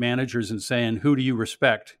the great managers and saying, who do you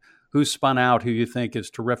respect? Who's spun out, who you think is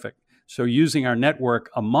terrific? So using our network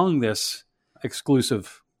among this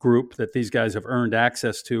exclusive group that these guys have earned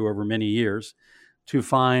access to over many years to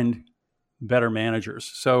find better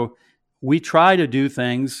managers. So we try to do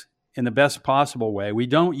things in the best possible way. We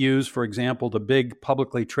don't use, for example, the big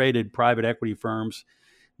publicly traded private equity firms,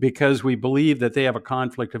 because we believe that they have a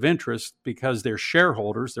conflict of interest, because their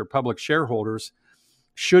shareholders, their public shareholders,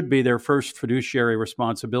 should be their first fiduciary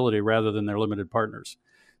responsibility rather than their limited partners.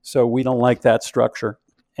 So we don't like that structure.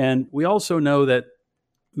 And we also know that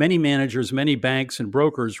many managers, many banks and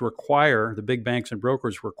brokers require, the big banks and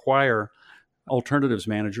brokers require alternatives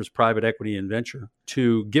managers, private equity and venture,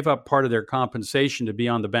 to give up part of their compensation to be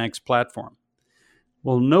on the bank's platform.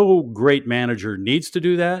 Well, no great manager needs to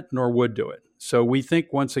do that, nor would do it. So we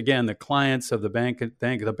think, once again, the clients of the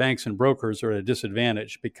banks and brokers are at a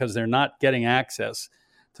disadvantage because they're not getting access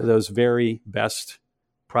to those very best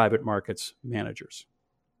private markets managers.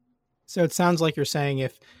 So it sounds like you're saying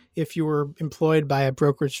if you were employed by a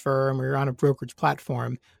brokerage firm or you're on a brokerage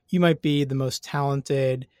platform, you might be the most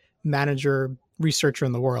talented manager researcher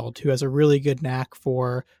in the world who has a really good knack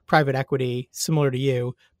for private equity, similar to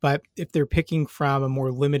you. But if they're picking from a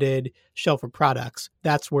more limited shelf of products,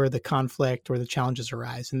 that's where the conflict or the challenges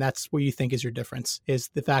arise. And that's what you think is your difference, is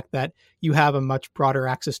the fact that you have a much broader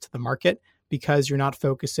access to the market because you're not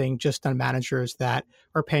focusing just on managers that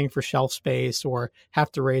are paying for shelf space or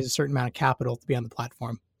have to raise a certain amount of capital to be on the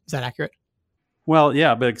platform. Is that accurate? Well,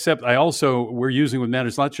 yeah, but except we're using with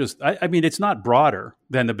managers, not just, I mean, it's not broader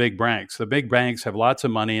than the big banks. The big banks have lots of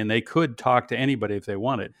money and they could talk to anybody if they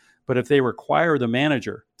wanted. But if they require the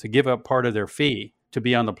manager to give up part of their fee to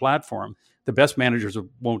be on the platform, the best managers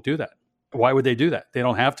won't do that. Why would they do that? They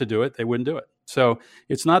don't have to do it. They wouldn't do it. So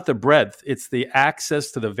it's not the breadth, it's the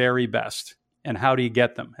access to the very best. And how do you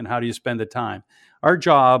get them? And how do you spend the time? Our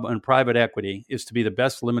job in private equity is to be the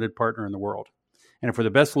best limited partner in the world. And if we're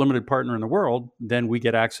the best limited partner in the world, then we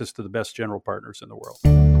get access to the best general partners in the world.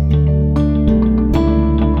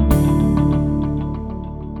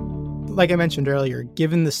 Like I mentioned earlier,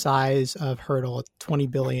 given the size of Hirtle,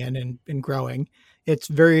 $20 billion and growing, it's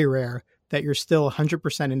very rare that you're still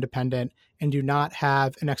 100% independent and do not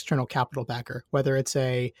have an external capital backer, whether it's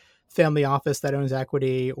a family office that owns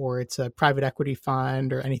equity or it's a private equity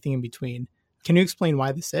fund or anything in between. Can you explain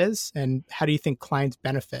why this is and how do you think clients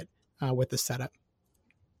benefit with this setup?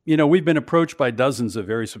 You know, we've been approached by dozens of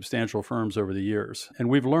very substantial firms over the years, and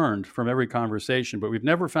we've learned from every conversation, but we've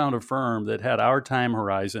never found a firm that had our time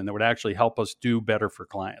horizon that would actually help us do better for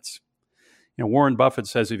clients. You know, Warren Buffett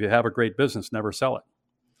says, if you have a great business, never sell it.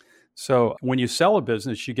 So when you sell a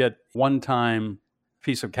business, you get one-time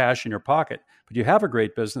piece of cash in your pocket, but you have a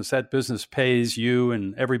great business, that business pays you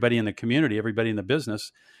and everybody in the community, everybody in the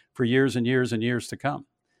business for years and years and years to come.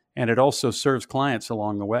 And it also serves clients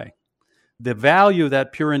along the way. The value of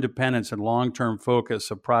that pure independence and long-term focus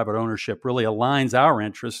of private ownership really aligns our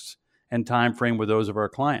interests and time frame with those of our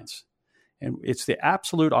clients. And it's the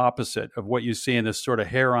absolute opposite of what you see in this sort of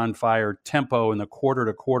hair on fire tempo and the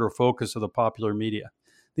quarter-to-quarter focus of the popular media.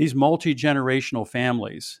 These multi-generational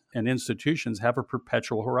families and institutions have a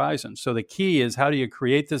perpetual horizon. So the key is, how do you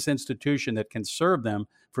create this institution that can serve them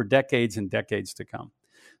for decades and decades to come?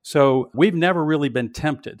 So we've never really been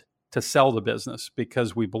tempted to sell the business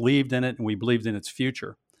because we believed in it and we believed in its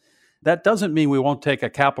future. That doesn't mean we won't take a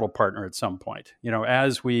capital partner at some point. You know,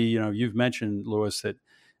 as you've mentioned, Louis, that,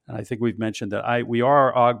 and I think we've mentioned that we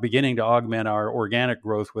are beginning to augment our organic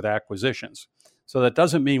growth with acquisitions. So that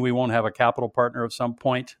doesn't mean we won't have a capital partner at some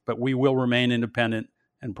point, but we will remain independent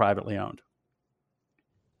and privately owned.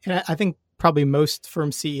 And I think probably most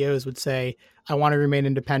firm CEOs would say, I want to remain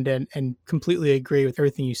independent, and completely agree with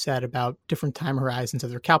everything you said about different time horizons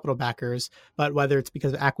of their capital backers. But whether it's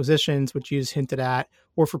because of acquisitions, which you just hinted at,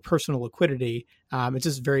 or for personal liquidity, it's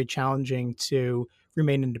just very challenging to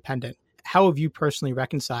remain independent. How have you personally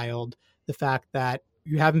reconciled the fact that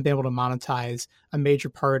you haven't been able to monetize a major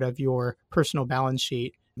part of your personal balance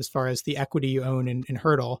sheet as far as the equity you own in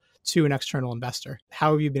Hirtle to an external investor?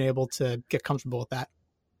 How have you been able to get comfortable with that?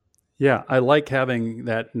 Yeah, I like having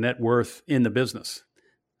that net worth in the business.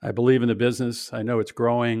 I believe in the business. I know it's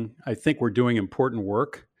growing. I think we're doing important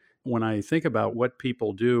work. When I think about what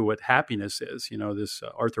people do, what happiness is, this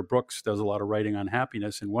Arthur Brooks does a lot of writing on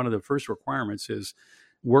happiness. And one of the first requirements is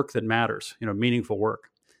work that matters, meaningful work.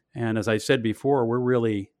 And as I said before, we're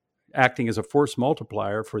really acting as a force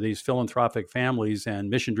multiplier for these philanthropic families and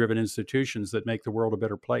mission-driven institutions that make the world a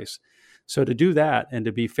better place. So to do that and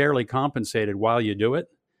to be fairly compensated while you do it,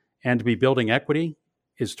 and to be building equity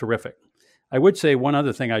is terrific. I would say one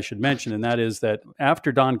other thing I should mention, and that is that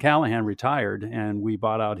after Don Callahan retired and we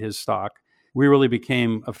bought out his stock, we really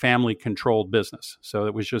became a family-controlled business. So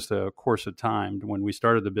it was just a course of time. When we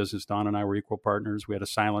started the business, Don and I were equal partners. We had a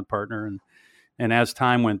silent partner. And as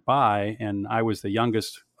time went by, and I was the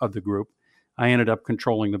youngest of the group, I ended up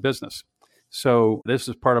controlling the business. So this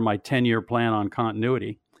is part of my 10-year plan on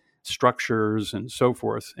continuity, structures and so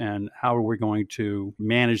forth, and how are we going to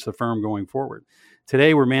manage the firm going forward.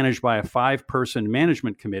 Today, we're managed by a 5-person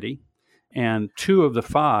management committee, And 2 of the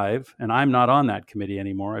 5, and I'm not on that committee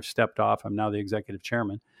anymore. I've stepped off. I'm now the executive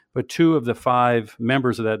chairman. But 2 of the 5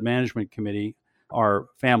 members of that management committee are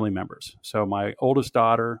family members. So my oldest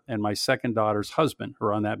daughter and my second daughter's husband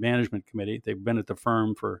are on that management committee. They've been at the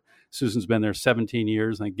firm Susan's been there 17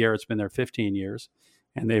 years, and Garrett's been there 15 years.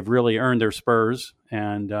 And they've really earned their spurs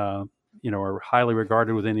and, are highly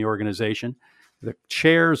regarded within the organization. The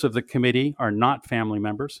chairs of the committee are not family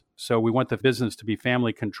members. So we want the business to be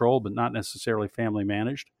family controlled, but not necessarily family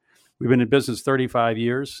managed. We've been in business 35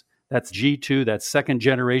 years. That's G2, that's second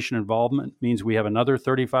generation involvement, means we have another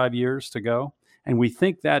 35 years to go. And we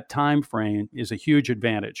think that time frame is a huge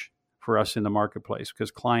advantage for us in the marketplace because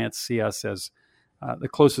clients see us as the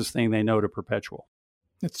closest thing they know to perpetual.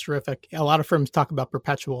 That's terrific. A lot of firms talk about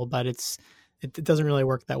perpetual, but it doesn't really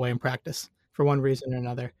work that way in practice for one reason or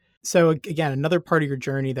another. So again, another part of your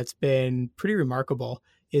journey that's been pretty remarkable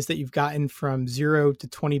is that you've gotten from 0 to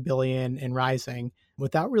 20 billion and rising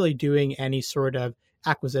without really doing any sort of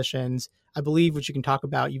acquisitions. I believe what you can talk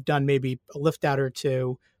about, you've done maybe a lift out or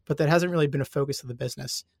 2, but that hasn't really been a focus of the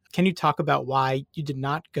business. Can you talk about why you did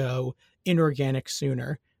not go inorganic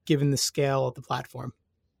sooner, given the scale of the platform?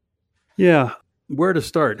 Yeah, where to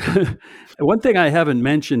start? One thing I haven't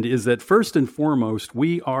mentioned is that first and foremost,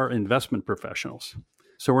 we are investment professionals.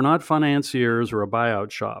 So we're not financiers or a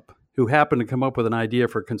buyout shop who happen to come up with an idea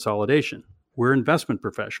for consolidation. We're investment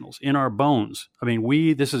professionals in our bones. I mean,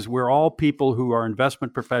 we're all people who are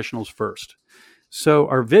investment professionals first. So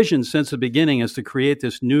our vision since the beginning is to create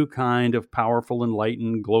this new kind of powerful,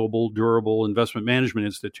 enlightened, global, durable investment management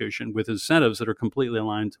institution with incentives that are completely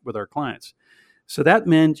aligned with our clients. So that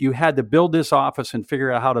meant you had to build this office and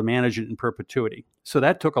figure out how to manage it in perpetuity. So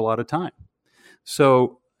that took a lot of time.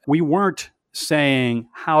 So we weren't saying,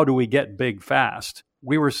 how do we get big fast?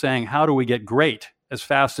 We were saying, how do we get great as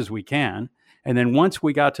fast as we can? And then once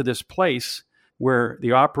we got to this place where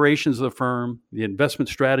the operations of the firm, the investment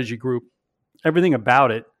strategy group, everything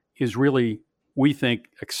about it is really, we think,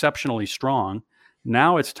 exceptionally strong.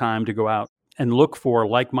 Now it's time to go out and look for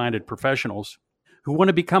like-minded professionals who want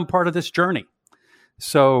to become part of this journey.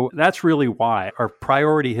 So that's really why our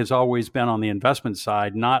priority has always been on the investment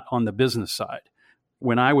side, not on the business side.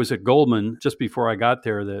 When I was at Goldman, just before I got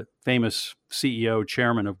there, the famous CEO,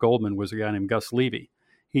 chairman of Goldman was a guy named Gus Levy.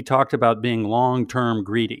 He talked about being long-term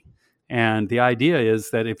greedy. And the idea is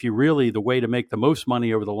that the way to make the most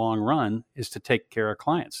money over the long run is to take care of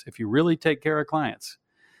clients. If you really take care of clients,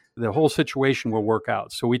 the whole situation will work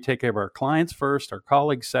out. So we take care of our clients first, our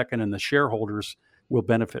colleagues second, and the shareholders will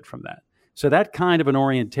benefit from that. So that kind of an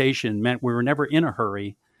orientation meant we were never in a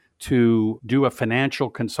hurry to do a financial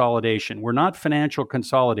consolidation. We're not financial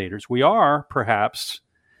consolidators. We are perhaps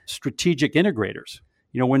strategic integrators.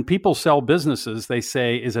 When people sell businesses, they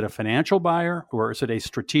say, is it a financial buyer or is it a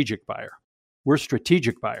strategic buyer? We're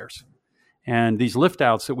strategic buyers. And these lift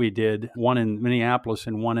outs that we did, one in Minneapolis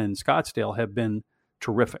and one in Scottsdale, have been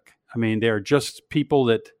terrific. I mean, they're just people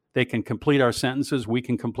that they can complete our sentences. We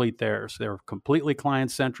can complete theirs. They're completely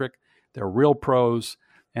client-centric. They're real pros.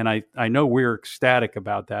 And I know we're ecstatic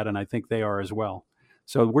about that, and I think they are as well.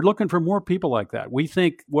 So we're looking for more people like that. We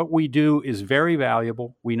think what we do is very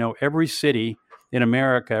valuable. We know every city in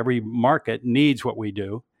America, every market needs what we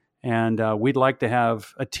do. And we'd like to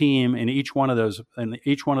have a team in each one of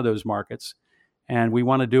those markets. And we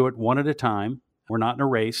want to do it one at a time. We're not in a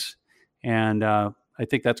race. And I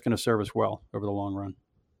think that's going to serve us well over the long run.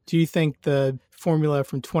 Do you think the formula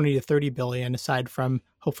from 20 to 30 billion, aside from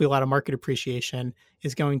hopefully a lot of market appreciation,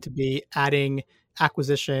 is going to be adding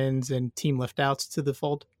acquisitions and team lift outs to the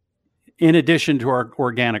fold? In addition to our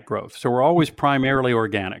organic growth. So we're always primarily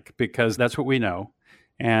organic because that's what we know.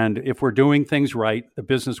 And if we're doing things right, the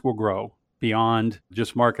business will grow beyond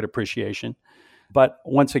just market appreciation. But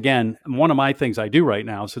once again, one of my things I do right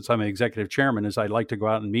now, since I'm an executive chairman, is I'd like to go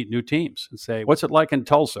out and meet new teams and say, what's it like in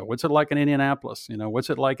Tulsa? What's it like in Indianapolis? What's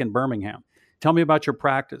it like in Birmingham? Tell me about your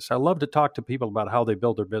practice. I love to talk to people about how they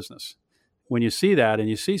build their business. When you see that and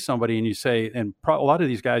you see somebody and you say, and a lot of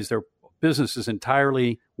these guys, their business is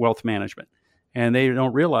entirely wealth management. And they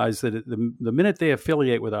don't realize that the minute they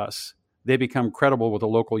affiliate with us, they become credible with a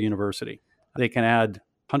local university. They can add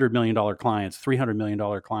 $100 million clients, $300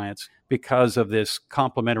 million clients because of this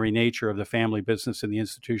complementary nature of the family business and the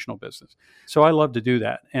institutional business. So I love to do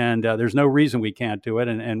that. And there's no reason we can't do it.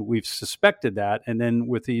 And we've suspected that. And then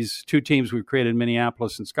with these 2 teams we've created in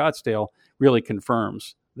Minneapolis and Scottsdale really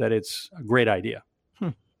confirms that it's a great idea.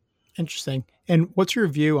 Interesting. And what's your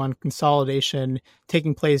view on consolidation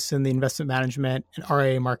taking place in the investment management and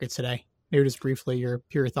RIA market today? Maybe just briefly,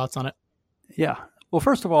 your thoughts on it. Yeah. Well,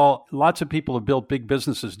 first of all, lots of people have built big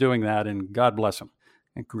businesses doing that, and God bless them.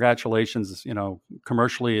 And congratulations,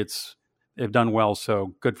 commercially they've done well,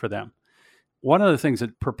 so good for them. One of the things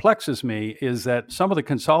that perplexes me is that some of the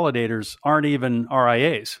consolidators aren't even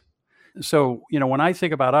RIAs. So, when I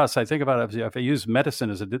think about us, I think about if I use medicine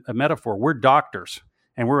as a metaphor, we're doctors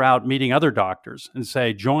and we're out meeting other doctors and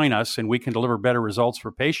say, join us and we can deliver better results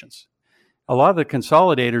for patients. A lot of the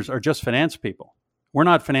consolidators are just finance people. We're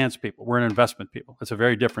not finance people. We're investment people. It's a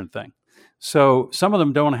very different thing. So some of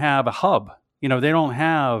them don't have a hub. They don't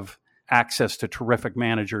have access to terrific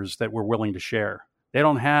managers that we're willing to share. They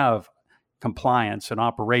don't have compliance and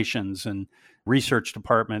operations and research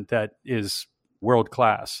department that is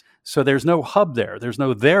world-class. So there's no hub there. There's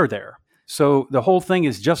no there. So the whole thing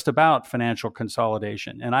is just about financial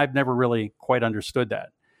consolidation. And I've never really quite understood that.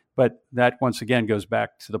 But that, once again, goes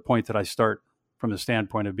back to the point that I start from the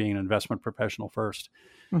standpoint of being an investment professional first.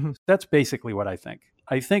 Mm-hmm. That's basically what I think.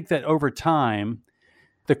 I think that over time,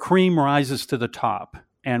 the cream rises to the top.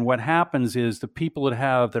 And what happens is the people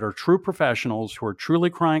that are true professionals, who are truly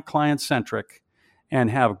client-centric and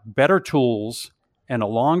have better tools and a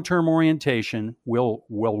long-term orientation will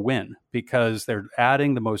win because they're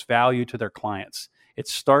adding the most value to their clients. It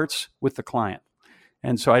starts with the client.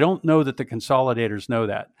 And so I don't know that the consolidators know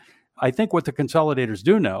that. I think what the consolidators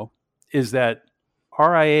do know is that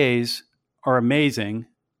RIAs are amazing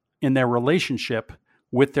in their relationship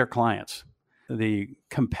with their clients. The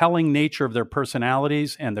compelling nature of their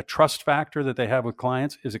personalities and the trust factor that they have with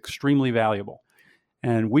clients is extremely valuable.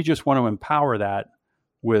 And we just want to empower that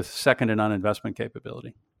with second to none investment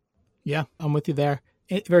capability. Yeah, I'm with you there.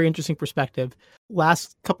 Very interesting perspective.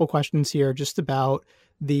 Last couple questions here, just about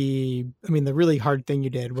the really hard thing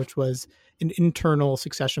you did, which was an internal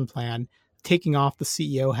succession plan, taking off the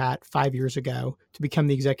CEO hat 5 years ago to become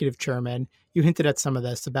the executive chairman. You hinted at some of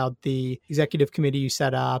this about the executive committee you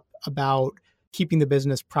set up, about keeping the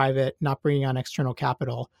business private, not bringing on external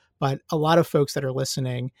capital. But a lot of folks that are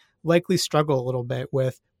listening likely struggle a little bit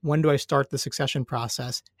with, when do I start the succession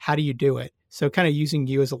process? How do you do it? So kind of using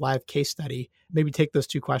you as a live case study, maybe take those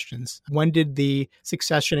two questions. When did the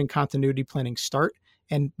succession and continuity planning start?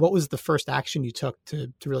 And what was the first action you took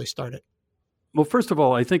to really start it? Well, first of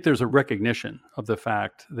all, I think there's a recognition of the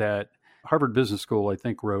fact that Harvard Business School, I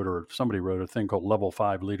think, somebody wrote a thing called Level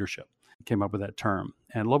 5 leadership, came up with that term.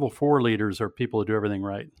 And Level 4 leaders are people who do everything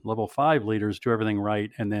right. Level 5 leaders do everything right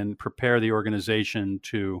and then prepare the organization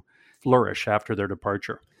to flourish after their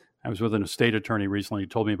departure. I was with an estate attorney recently who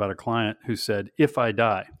told me about a client who said, if I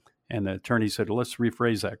die. And the attorney said, well, let's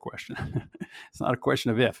rephrase that question. It's not a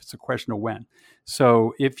question of if, it's a question of when.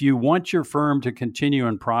 So if you want your firm to continue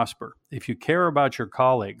and prosper, if you care about your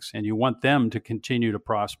colleagues and you want them to continue to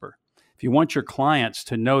prosper, if you want your clients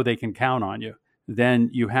to know they can count on you, then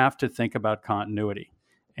you have to think about continuity.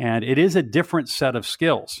 And it is a different set of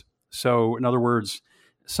skills. So in other words,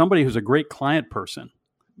 somebody who's a great client person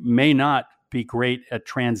may not be great at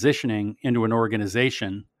transitioning into an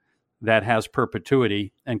organization that has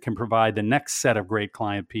perpetuity and can provide the next set of great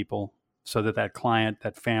client people so that client,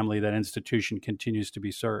 that family, that institution continues to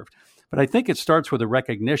be served. But I think it starts with a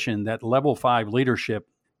recognition that level 5 leadership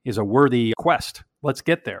is a worthy quest. Let's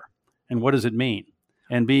get there. And what does it mean?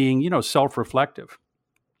 And being, self-reflective.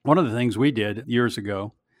 One of the things we did years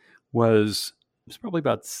ago was probably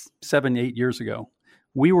about 7-8 years ago.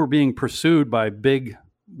 We were being pursued by big,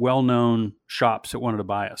 well-known shops that wanted to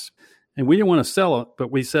buy us. And we didn't want to sell it,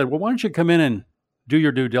 but we said, well, why don't you come in and do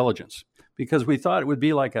your due diligence? Because we thought it would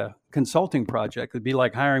be like a consulting project. It'd be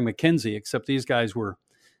like hiring McKinsey, except these guys were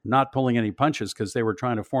not pulling any punches because they were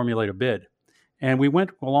trying to formulate a bid. And we went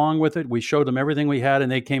along with it. We showed them everything we had,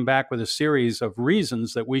 and they came back with a series of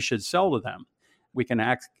reasons that we should sell to them. We can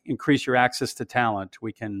increase your access to talent.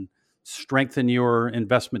 We can strengthen your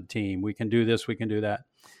investment team. We can do this. We can do that.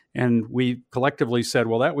 And we collectively said,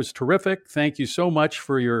 well, that was terrific. Thank you so much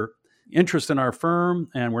for your interest in our firm.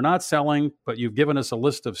 And we're not selling, but you've given us a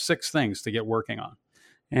list of 6 things to get working on.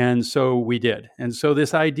 And so we did. And so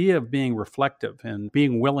this idea of being reflective and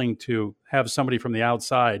being willing to have somebody from the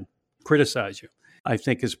outside criticize you, I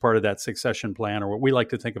think is part of that succession plan, or what we like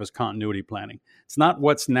to think of as continuity planning. It's not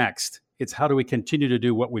what's next. It's how do we continue to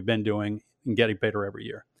do what we've been doing and getting better every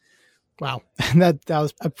year. Wow. That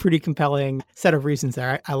was a pretty compelling set of reasons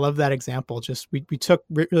there. I love that example. Just we took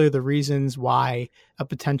really the reasons why a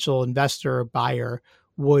potential investor or buyer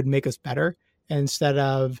would make us better. And instead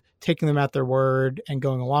of taking them at their word and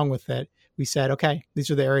going along with it, we said, okay,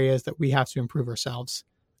 these are the areas that we have to improve ourselves.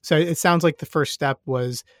 So it sounds like the first step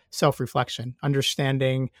was self-reflection,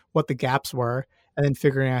 understanding what the gaps were, and then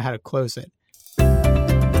figuring out how to close it.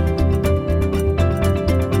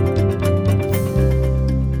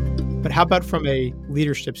 But But how about from a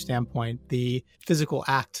leadership standpoint, the physical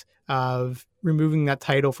act of removing that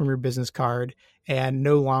title from your business card and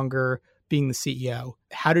no longer being the CEO?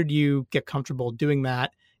 How did you get comfortable doing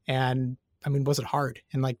that? And I mean, was it hard?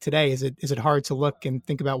 And like today, is it hard to look and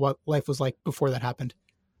think about what life was like before that happened?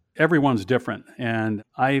 Everyone's different. And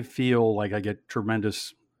I feel like I get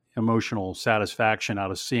tremendous emotional satisfaction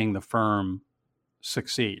out of seeing the firm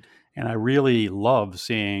succeed. And I really love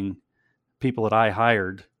seeing people that I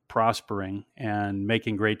hired prospering and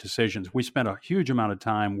making great decisions. We spent a huge amount of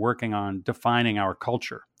time working on defining our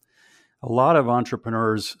culture. A lot of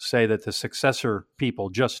entrepreneurs say that the successor people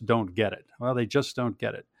just don't get it. Well, they just don't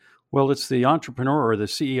get it. Well, it's the entrepreneur or the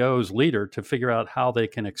CEO's leader to figure out how they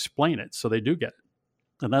can explain it so they do get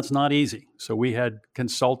it. And that's not easy. So we had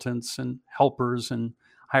consultants and helpers and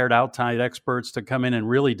hired outside experts to come in and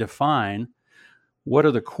really define what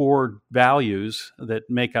are the core values that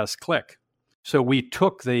make us click. So we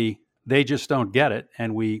took they just don't get it,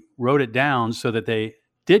 and we wrote it down so that they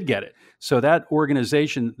did get it. So that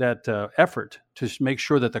organization, that effort to make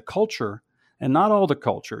sure that the culture, and not all the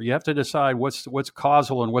culture, you have to decide what's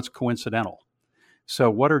causal and what's coincidental.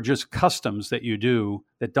 So what are just customs that you do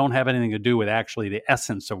that don't have anything to do with actually the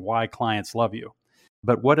essence of why clients love you?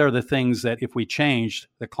 But what are the things that if we changed,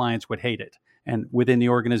 the clients would hate it? And within the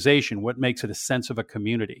organization, what makes it a sense of a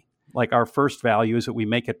community? Like our first value is that we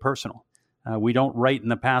make it personal. We don't write in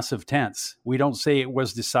the passive tense. We don't say it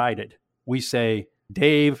was decided. We say,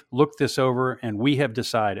 Dave looked this over and we have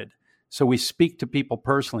decided. So we speak to people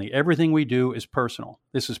personally. Everything we do is personal.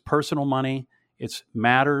 This is personal money. It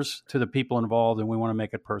matters to the people involved, and we want to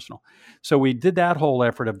make it personal. So we did that whole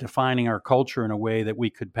effort of defining our culture in a way that we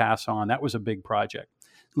could pass on. That was a big project.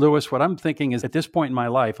 Lewis, what I'm thinking is at this point in my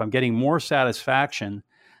life, I'm getting more satisfaction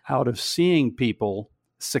out of seeing people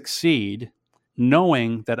succeed,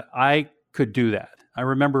 knowing that I could do that. I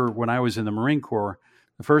remember when I was in the Marine Corps,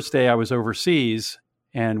 the first day I was overseas,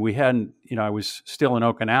 and we hadn't, I was still in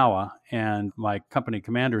Okinawa, and my company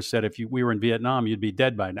commander said, if we were in Vietnam, you'd be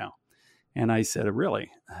dead by now. And I said, really?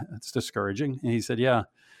 That's discouraging. And he said, yeah,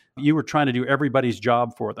 you were trying to do everybody's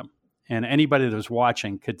job for them. And anybody that was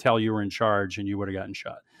watching could tell you were in charge and you would have gotten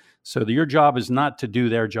shot. So your job is not to do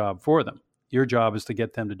their job for them. Your job is to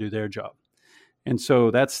get them to do their job. And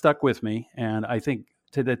so that stuck with me. And I think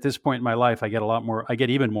at this point in my life, I get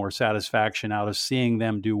even more satisfaction out of seeing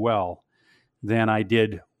them do well than I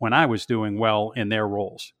did when I was doing well in their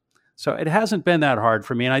roles. So it hasn't been that hard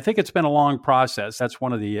for me. And I think it's been a long process. That's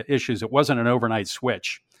one of the issues. It wasn't an overnight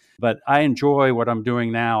switch. But I enjoy what I'm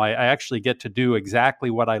doing now. I actually get to do exactly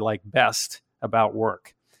what I like best about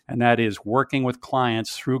work. And that is working with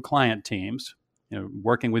clients through client teams,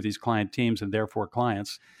 working with these client teams and therefore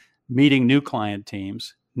clients, meeting new client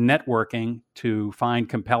teams, networking to find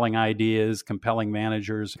compelling ideas, compelling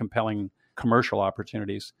managers, compelling commercial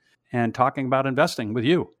opportunities, and talking about investing with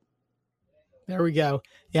you. There we go.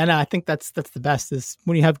 Yeah, no, I think that's the best is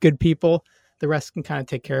when you have good people, the rest can kind of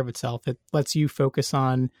take care of itself. It lets you focus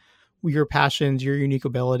on your passions, your unique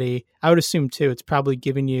ability. I would assume too, it's probably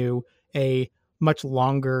given you a much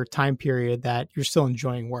longer time period that you're still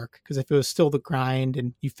enjoying work. Because if it was still the grind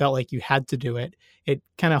and you felt like you had to do it, it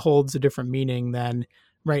kind of holds a different meaning than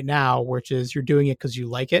right now, which is you're doing it because you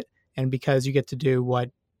like it and because you get to do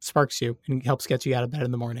what sparks you and helps get you out of bed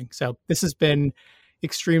in the morning. So this has been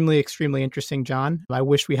extremely, extremely interesting, John. I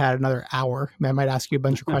wish we had another hour. I might ask you a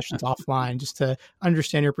bunch of questions offline just to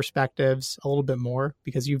understand your perspectives a little bit more,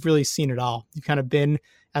 because you've really seen it all. You've kind of been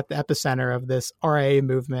at the epicenter of this RIA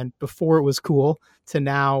movement before it was cool to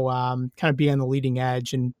now kind of be on the leading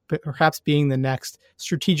edge and perhaps being the next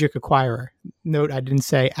strategic acquirer. Note, I didn't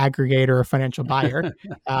say aggregator or financial buyer.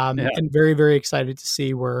 And very, very excited to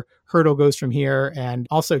see where Hirtle goes from here and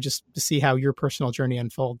also just to see how your personal journey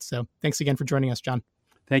unfolds. So thanks again for joining us, John.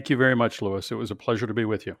 Thank you very much, Lewis. It was a pleasure to be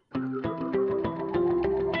with you.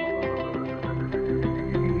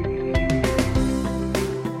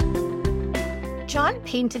 John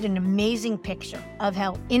painted an amazing picture of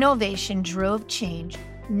how innovation drove change,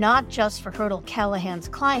 not just for Hirtle Callahan's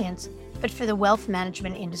clients, but for the wealth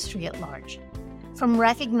management industry at large. From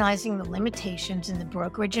recognizing the limitations in the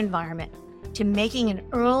brokerage environment to making an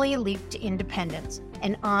early leap to independence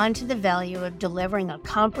and on to the value of delivering a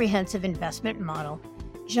comprehensive investment model,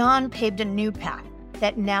 John paved a new path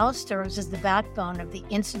that now serves as the backbone of the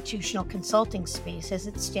institutional consulting space as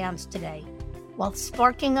it stands today, while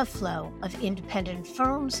sparking a flow of independent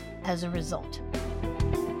firms as a result.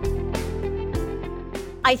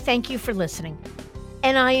 I thank you for listening,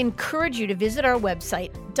 and I encourage you to visit our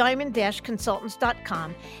website,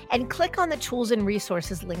 diamond-consultants.com, and click on the Tools and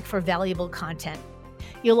Resources link for valuable content.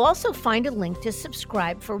 You'll also find a link to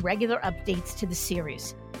subscribe for regular updates to the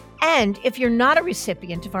series. And if you're not a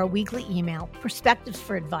recipient of our weekly email, Perspectives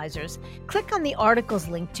for Advisors, click on the articles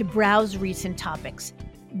link to browse recent topics.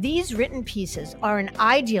 These written pieces are an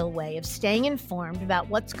ideal way of staying informed about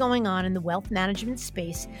what's going on in the wealth management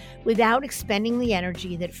space without expending the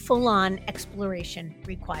energy that full-on exploration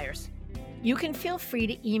requires. You can feel free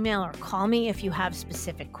to email or call me if you have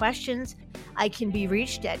specific questions. I can be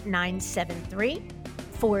reached at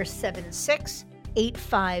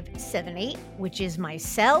 973-476-8578, which is my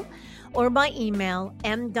cell, or by email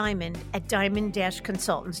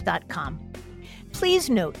mdiamond@diamond-consultants.com. Please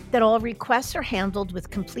note that all requests are handled with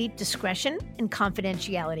complete discretion and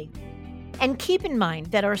confidentiality. And keep in mind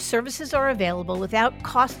that our services are available without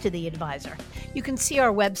cost to the advisor. You can see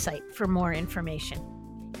our website for more information.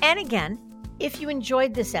 And again, if you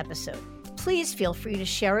enjoyed this episode, please feel free to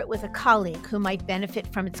share it with a colleague who might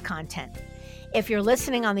benefit from its content. If you're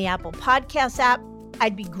listening on the Apple Podcasts app,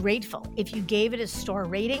 I'd be grateful if you gave it a star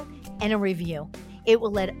rating and a review. It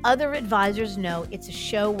will let other advisors know it's a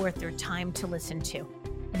show worth their time to listen to.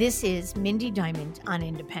 This is Mindy Diamond on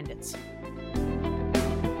Independence.